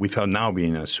that, without now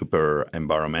being a super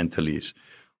environmentalist,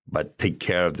 but take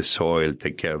care of the soil,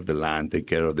 take care of the land, take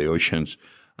care of the oceans,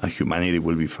 and humanity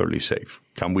will be fairly safe.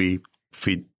 Can we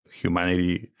feed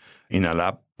humanity in a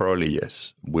lab? Probably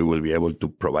yes. We will be able to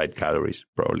provide calories?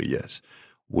 Probably yes.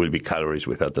 Will be calories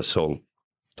without the soul?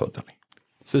 Totally.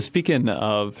 So speaking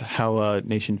of how a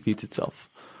nation feeds itself,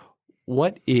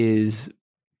 what is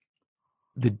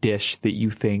the dish that you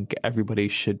think everybody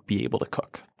should be able to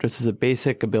cook? Just as a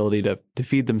basic ability to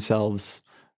feed themselves,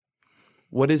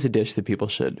 what is a dish that people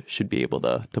should be able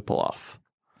to pull off?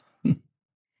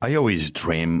 I always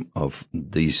dream of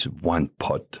this one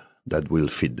pot that will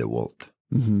feed the world.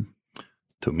 Mm-hmm.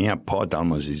 To me, a pot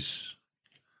almost is,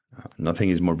 nothing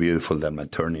is more beautiful than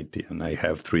maternity. And I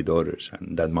have 3 daughters.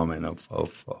 And that moment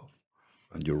of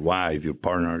your wife, your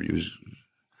partner, you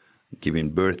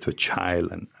giving birth to a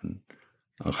child and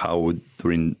how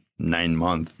during 9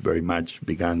 months very much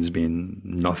begins being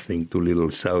nothing to little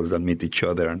cells that meet each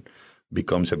other and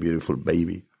becomes a beautiful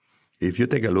baby. if you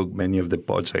take a look, many of the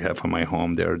pots I have in my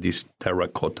home, they're this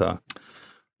terracotta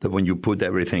that when you put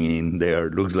everything in there,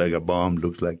 looks like a bomb,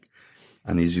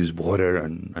 and it's just water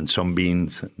and some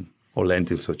beans or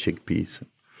lentils or chickpeas.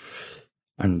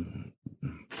 And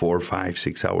 4, 5,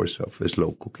 6 hours of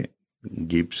slow cooking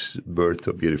gives birth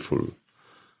to a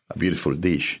beautiful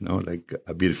dish, like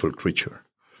a beautiful creature.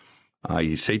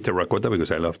 I say terracotta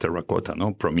because I love terracotta.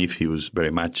 Prometheus very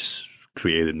much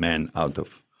created man out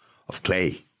of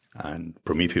clay, and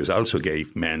Prometheus also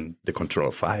gave man the control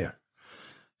of fire.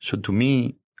 So to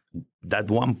me,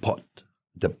 that one pot,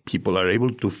 the people are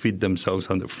able to feed themselves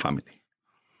and their family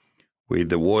with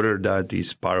the water that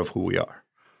is part of who we are,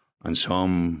 and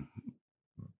some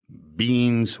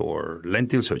beans or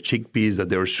lentils or chickpeas that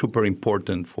they're super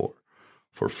important for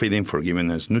feeding, for giving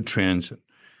us nutrients,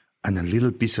 and a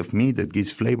little piece of meat that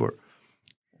gives flavor.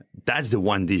 That's the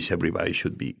one dish everybody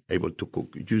should be able to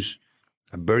cook. Use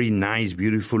a very nice,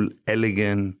 beautiful,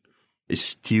 elegant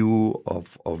stew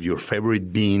of your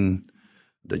favorite bean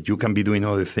that you can be doing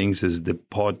other things as the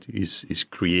pot is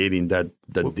creating that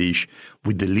dish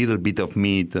with a little bit of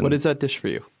meat. What is that dish for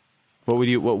you?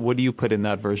 What do you put in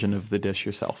that version of the dish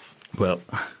yourself? Well,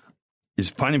 it's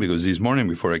funny because this morning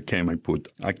before I came, I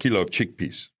put a kilo of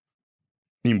chickpeas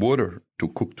in water to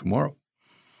cook tomorrow.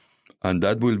 And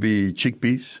that will be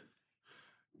chickpeas.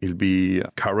 It'll be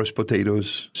carrots,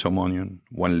 potatoes, some onion,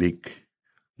 1 leek,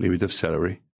 a little bit of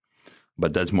celery.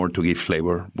 But that's more to give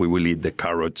flavor. We will eat the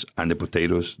carrots and the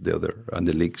potatoes, the other, and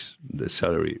the leeks, the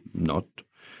celery, not.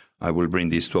 I will bring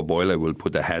this to a boil. I will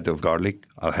put a head of garlic.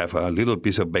 I'll have a little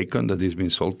piece of bacon that is been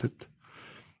salted.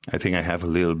 I think I have a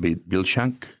little bit veal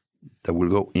shank that will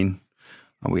go in.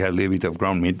 And we have a little bit of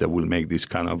ground meat that will make this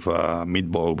kind of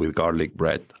meatball with garlic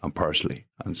bread and parsley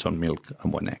and some milk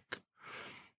and 1 egg.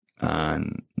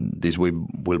 And this will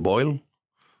boil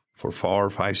for 4,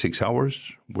 5, 6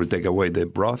 hours. We'll take away the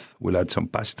broth. We'll add some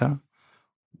pasta.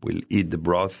 We'll eat the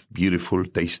broth, beautiful,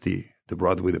 tasty, the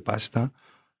broth with the pasta.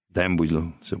 Then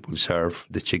we'll serve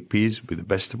the chickpeas with the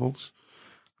vegetables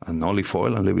and olive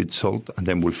oil and a little bit of salt. And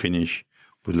then we'll finish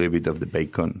with a little bit of the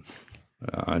bacon,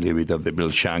 a little bit of the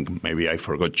veal shank. Maybe I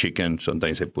forgot chicken.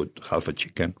 Sometimes I put half a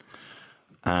chicken.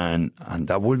 And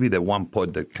that will be the one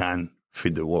pot that can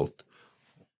feed the world.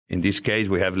 In this case,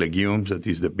 we have legumes. That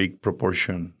is the big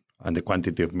proportion, and the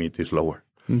quantity of meat is lower.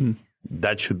 Mm-hmm.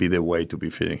 That should be the way to be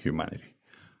feeding humanity.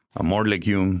 And more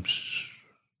legumes,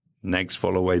 next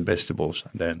follow by vegetables,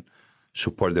 and then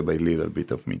supported by a little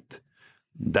bit of meat.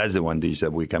 That's the one dish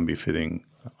that we can be feeding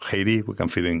Haiti. We can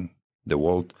feeding the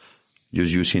world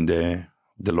just using the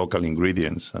local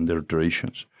ingredients and their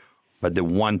traditions. But the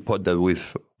one pot that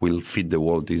will feed the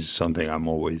world is something I'm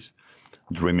always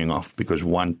dreaming of, because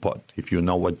one pot, if you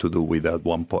know what to do with that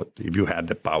one pot, if you have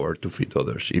the power to feed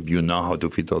others, if you know how to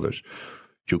feed others,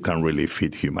 you can really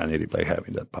feed humanity by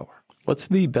having that power. What's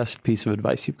the best piece of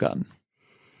advice you've gotten?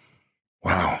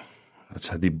 Wow, that's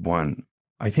a deep one.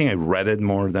 I think I read it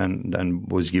more than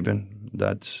was given.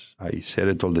 I said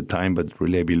it all the time, but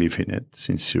really I believe in it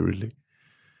sincerely.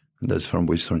 And that's from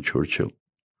Winston Churchill.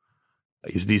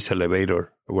 It's this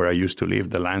elevator where I used to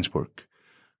live, the Landsberg,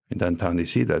 in downtown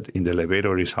DC, that in the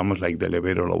elevator is almost like the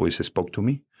elevator always spoke to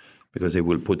me, because they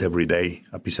will put every day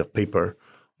a piece of paper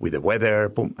with the weather,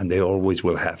 boom, and they always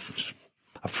will have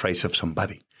a phrase of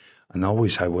somebody. And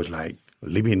always I was like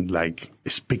living, like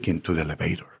speaking to the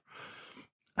elevator.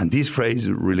 And this phrase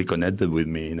really connected with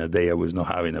me in a day I was not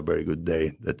having a very good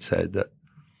day, that said that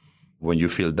when you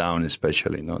feel down,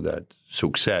 especially, that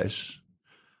success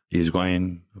is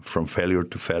going from failure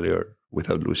to failure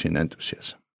without losing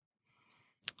enthusiasm.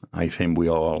 I think we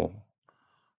all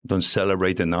don't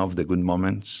celebrate enough the good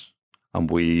moments, and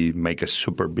we make a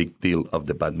super big deal of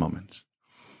the bad moments.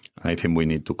 And I think we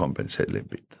need to compensate a little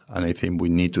bit. And I think we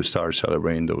need to start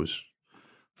celebrating those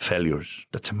failures.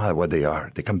 Doesn't matter what they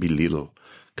are. They can be little.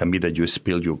 It can be that you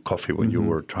spilled your coffee when you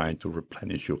were trying to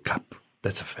replenish your cup.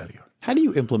 That's a failure. How do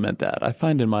you implement that? I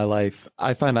find in my life,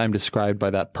 I'm described by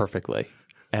that perfectly.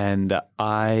 And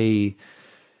I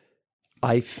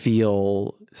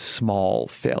feel small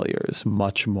failures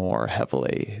much more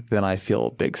heavily than I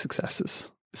feel big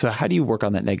successes. So how do you work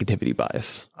on that negativity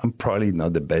bias? I'm probably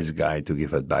not the best guy to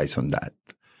give advice on that,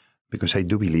 because I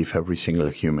do believe every single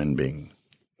human being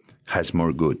has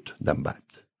more good than bad.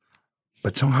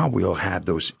 But somehow we all have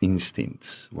those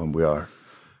instincts when we are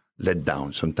let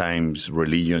down. Sometimes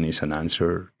religion is an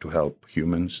answer to help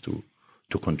humans to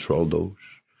control those.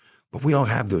 But we all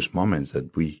have those moments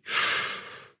that we,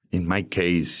 in my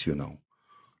case,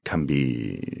 can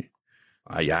be,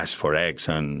 I asked for eggs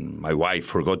and my wife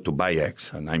forgot to buy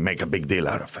eggs and I make a big deal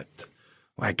out of it.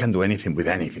 Well, I can do anything with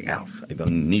anything else. I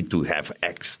don't need to have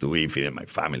X to feed in my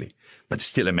family, but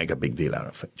still I make a big deal out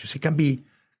of it. You see, it can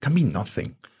be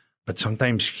nothing. But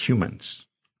sometimes humans,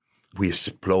 we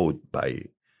explode by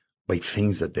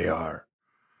things that they are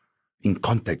in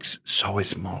context so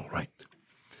small, right?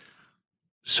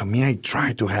 So I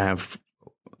try to have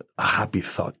a happy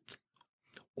thought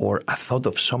or a thought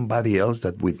of somebody else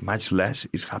that with much less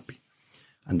is happy.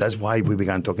 And that's why we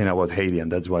began talking about Haiti,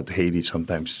 and that's what Haiti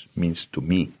sometimes means to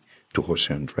me, to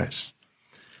Jose Andres.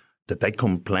 That I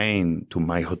complain to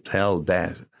my hotel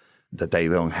desk that I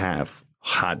don't have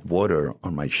hot water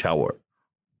on my shower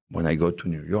when I go to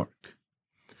New York.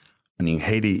 And in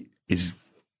Haiti, it's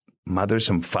mothers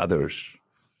and fathers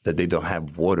that they don't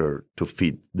have water to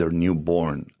feed their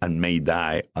newborn and may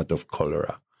die out of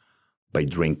cholera by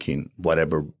drinking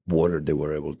whatever water they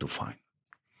were able to find.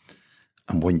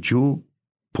 And when you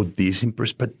put this in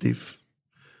perspective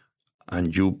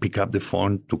and you pick up the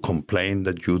phone to complain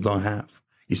that you don't have,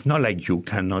 it's not like you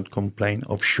cannot complain.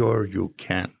 Of sure you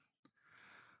can.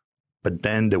 But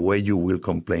then the way you will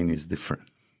complain is different.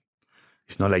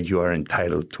 It's not like you are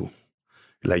entitled to.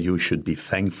 Like you should be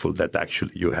thankful that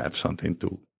actually you have something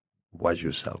to wash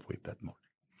yourself with that morning.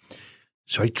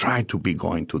 So I try to be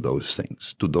going to those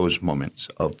things, to those moments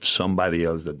of somebody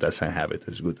else that doesn't have it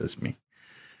as good as me.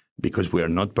 Because we are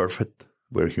not perfect,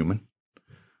 we're human.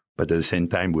 But at the same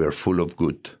time, we are full of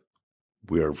good.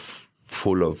 We are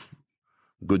full of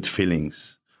good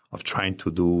feelings, of trying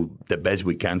to do the best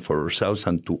we can for ourselves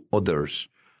and to others.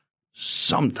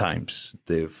 Sometimes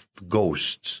the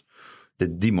ghosts, the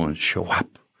demons show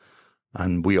up,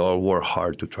 and we all work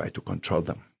hard to try to control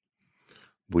them.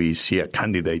 We see a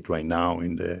candidate right now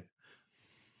in the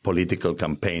political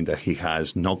campaign that he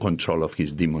has no control of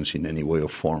his demons in any way or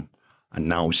form, and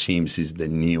now seems is the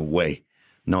new way.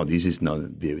 No, this is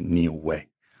not the new way.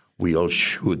 We all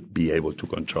should be able to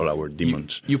control our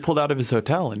demons. You pulled out of his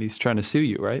hotel, and he's trying to sue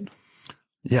you, right?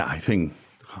 Yeah, I think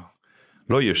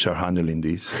lawyers are handling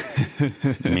this.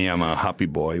 Me, I'm a happy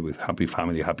boy with happy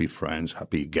family, happy friends,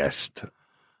 happy guest.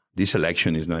 This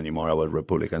election is not anymore about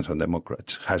Republicans and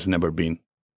Democrats. Has never been.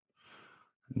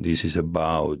 This is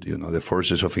about, the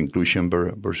forces of inclusion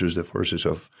versus the forces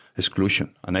of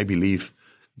exclusion. And I believe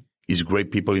it's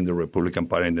great people in the Republican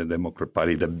Party and the Democrat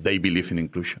Party that they believe in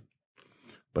inclusion.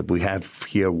 But we have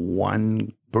here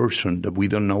one person that we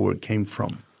don't know where it came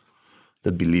from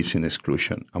that believes in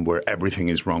exclusion and where everything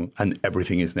is wrong and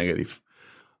everything is negative.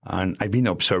 And I've been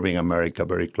observing America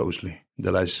very closely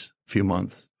the last few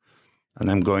months.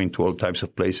 And I'm going to all types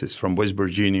of places, from West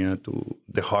Virginia to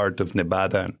the heart of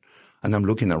Nevada, and I'm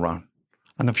looking around.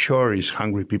 And I'm sure it's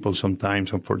hungry people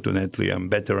sometimes, unfortunately,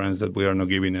 and veterans that we are not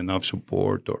giving enough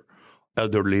support, or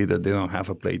elderly that they don't have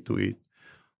a plate to eat.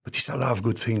 But there's a lot of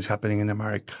good things happening in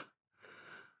America.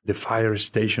 The fire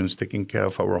stations taking care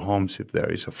of our homes if there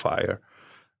is a fire.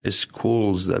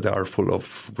 Schools that are full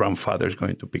of grandfathers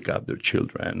going to pick up their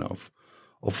children, of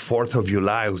 4th of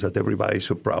July, that everybody is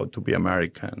so proud to be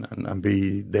American and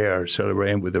be there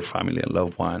celebrating with their family and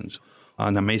loved ones.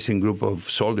 An amazing group of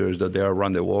soldiers that they are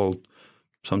around the world,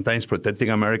 sometimes protecting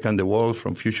America and the world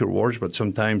from future wars, but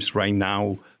sometimes right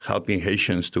now helping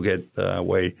Haitians to get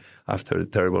away after the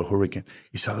terrible hurricane.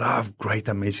 It's a lot of great,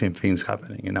 amazing things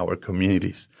happening in our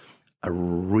communities. A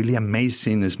really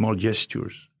amazing small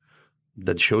gestures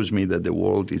that shows me that the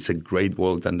world is a great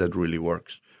world and that really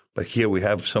works. But here we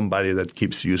have somebody that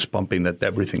keeps you pumping that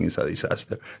everything is a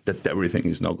disaster, that everything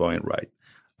is not going right.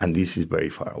 And this is very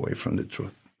far away from the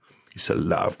truth. It's a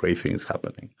lot of great things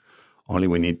happening. Only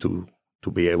we need to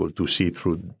be able to see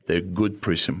through the good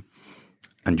prism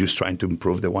and just trying to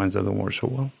improve the ones that don't work so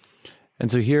well. And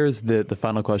so here's the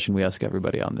final question we ask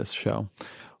everybody on this show.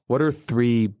 What are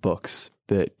 3 books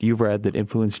that you've read that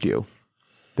influenced you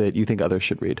that you think others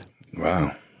should read?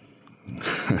 Wow.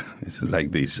 It's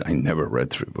like this. I never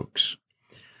read 3 books.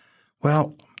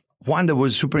 Well, one that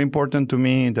was super important to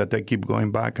me that I keep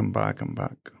going back and back and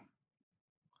back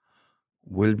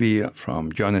will be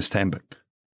from John Steinbeck,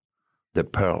 The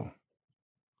Pearl,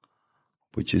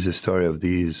 which is a story of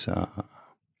this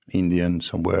Indian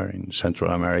somewhere in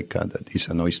Central America that is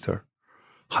an oyster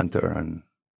hunter,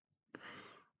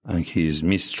 and he's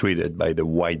mistreated by the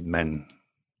white men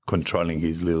controlling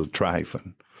his little tribe,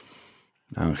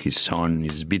 and his son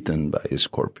is bitten by a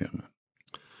scorpion,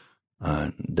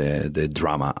 and the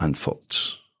drama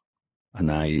unfolds.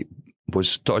 And I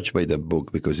was touched by the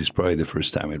book because it's probably the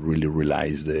first time I really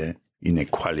realized the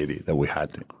inequality that we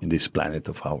had in this planet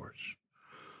of ours.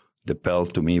 The Pearl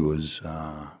to me was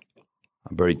a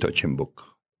very touching book,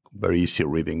 very easy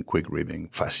reading, quick reading,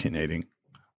 fascinating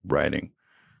writing.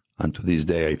 And to this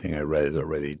day, I think I read it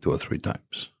already 2 or 3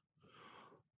 times.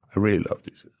 I really love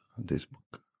this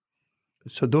book.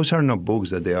 So those are not books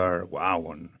that they are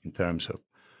wow in terms of.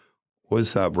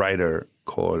 Was a writer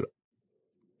called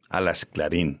Alas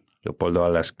Clarín, Leopoldo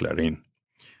Alas Clarín,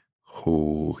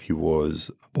 who he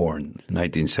was born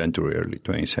 19th century, early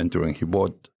 20th century, and he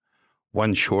bought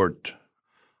one short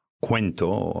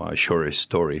cuento, a short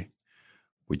story,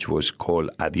 which was called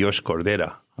Adiós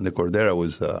Cordera. And the Cordera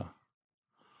was a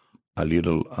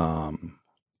little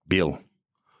bill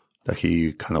that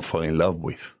he kind of fell in love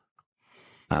with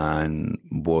and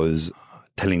was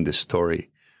telling the story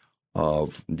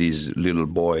of this little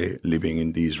boy living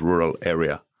in this rural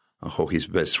area and how his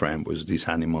best friend was this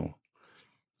animal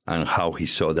and how he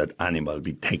saw that animal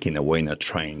be taken away in a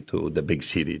train to the big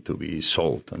city to be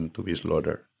sold and to be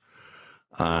slaughtered.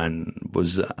 And it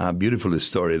was a beautiful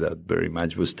story that very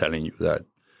much was telling you that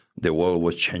the world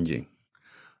was changing.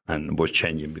 And was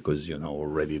changing because,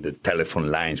 already the telephone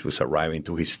lines was arriving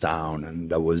to his town, and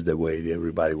that was the way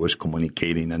everybody was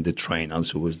communicating, and the train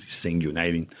also was this thing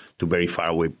uniting to very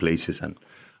faraway places. And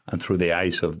through the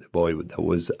eyes of the boy, that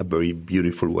was a very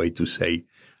beautiful way to say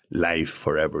life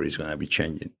forever is going to be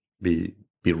changing. Be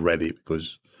ready,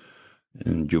 because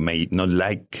you may not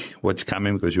like what's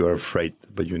coming because you are afraid,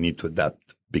 but you need to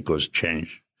adapt because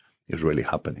change is really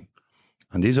happening.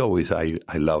 And this always, I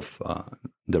love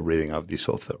the reading of this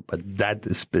author. But that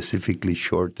specifically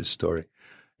short story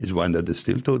is one that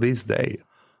still to this day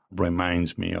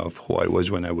reminds me of who I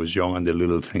was when I was young and the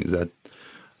little things that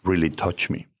really touch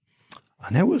me.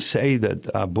 And I will say that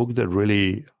a book that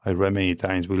really I read many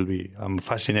times I'm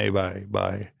fascinated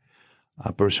by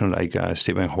a person like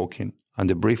Stephen Hawking. And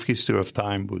The Brief History of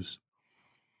Time was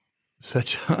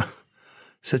such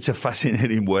a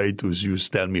fascinating way to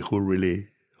just tell me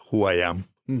who I am.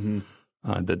 Mm-hmm.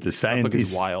 That the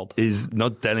scientist is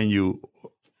not telling you.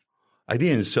 I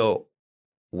didn't saw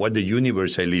what the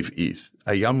universe I live is.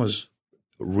 I almost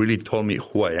really told me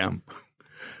who I am,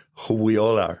 who we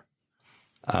all are.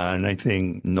 And I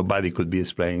think nobody could be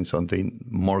explaining something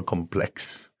more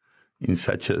complex in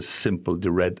such a simple,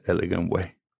 direct, elegant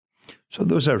way. So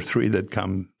those are three that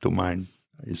come to mind.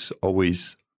 It's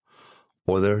always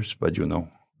others, but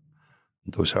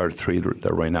those are three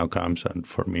that right now comes, and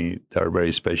for me, they're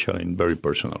very special in very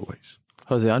personal ways.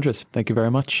 Jose Andres, thank you very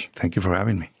much. Thank you for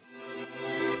having me.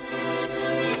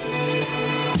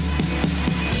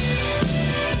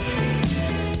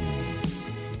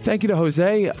 Thank you to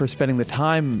Jose for spending the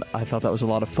time. I thought that was a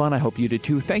lot of fun. I hope you did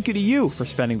too. Thank you to you for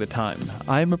spending the time.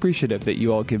 I'm appreciative that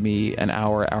you all give me an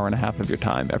hour and a half of your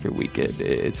time every week.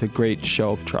 It's a great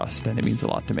show of trust, and it means a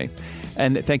lot to me.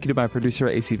 And thank you to my producer,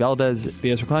 AC Valdez.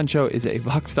 The Ezra Klein Show is a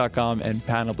Vox.com and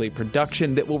Panoply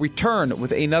production that will return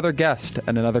with another guest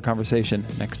and another conversation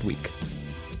next week.